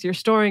supporting us, you're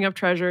storing up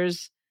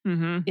treasures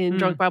in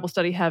Drunk Bible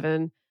Study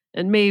heaven.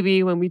 And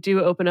maybe when we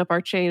do open up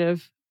our chain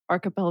of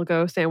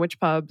archipelago sandwich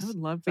pubs, I would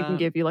love we that. can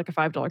give you like a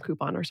 $5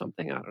 coupon or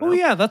something. I don't know. Oh,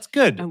 yeah, that's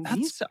good.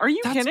 Are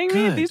you kidding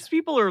me? These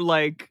people are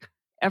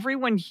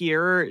everyone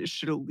here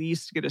should at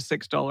least get a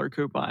 $6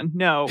 coupon.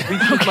 No, we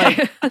should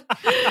like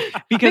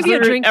because maybe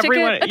a drink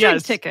everyone,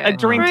 ticket. A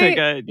drink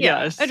ticket.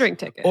 Yeah, yes, a drink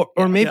ticket.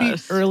 Or maybe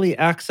early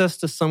access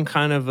to some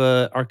kind of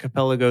a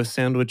Archipelago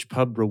Sandwich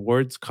Pub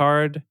rewards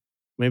card.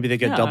 Maybe they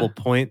get double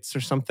points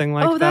or something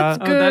like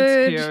that. Oh,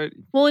 that's cute.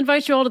 We'll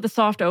invite you all to the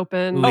soft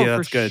open. Ooh, yeah,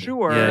 that's for good.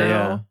 Sure.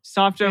 Yeah.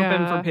 Soft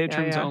open for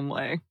patrons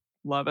only.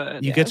 Love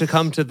it. You get to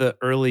come to the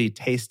early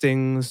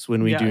tastings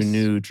when we do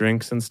new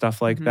drinks and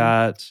stuff like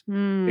that.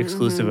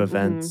 Exclusive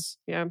events.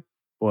 Yeah.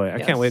 Boy, I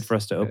can't wait for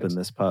us to open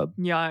this pub.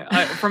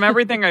 Yeah, from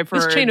everything I've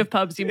heard. This chain of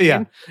pubs, you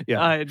mean?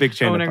 Yeah, big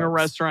chain owning of pubs. a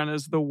restaurant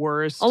is the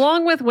worst.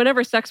 Along with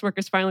whenever sex work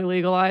is finally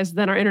legalized,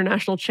 then our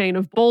international chain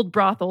of bold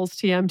brothels,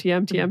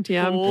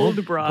 TM.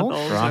 Bold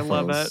brothels. I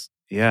love it.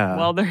 Yeah.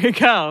 Well, there you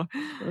go.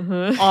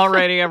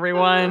 Alrighty,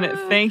 everyone.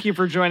 Thank you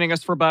for joining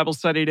us for Bible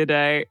study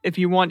today. If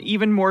you want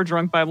even more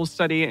Drunk Bible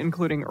Study,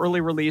 including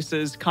early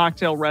releases,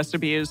 cocktail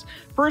recipes,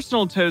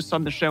 personal toasts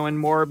on the show, and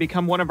more,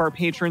 become one of our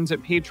patrons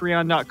at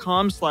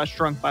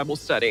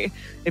patreon.com/drunkbiblestudy.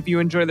 If you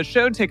enjoy the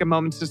show, take a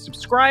moment to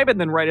subscribe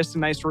and then write us a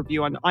nice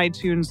review on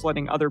iTunes,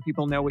 letting other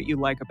people know what you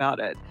like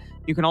about it.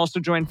 You can also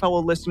join fellow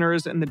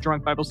listeners in the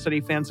Drunk Bible Study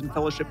Fans and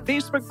Fellowship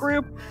Facebook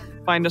group.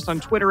 Find us on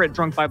Twitter at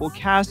Drunk Bible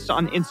Cast,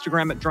 on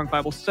Instagram at Drunk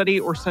Bible Study,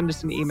 or send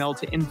us an email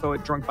to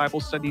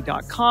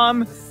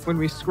info@drunkbiblestudy.com when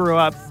we screw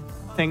up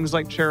things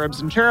like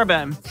cherubs and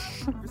cherubim.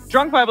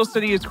 Drunk Bible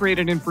Study is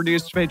created and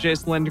produced by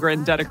Jace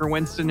Lindgren, Dedeker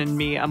Winston, and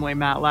me, Emily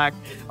Matlack.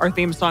 Our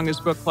theme song is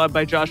Book Club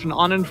by Josh and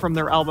Anand from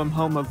their album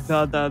Home of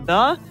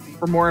the.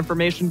 For more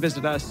information,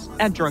 visit us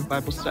at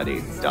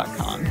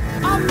drunkbiblestudy.com.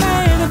 I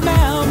made a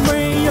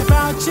memory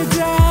about your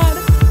dad.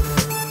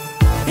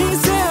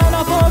 He's in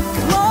a book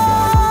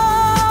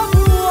club.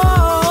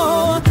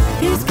 Whoa.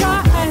 He's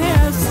got a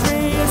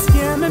history of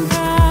skimming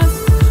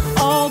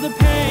past all the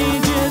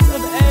pages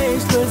of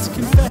ageless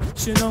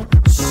confessional.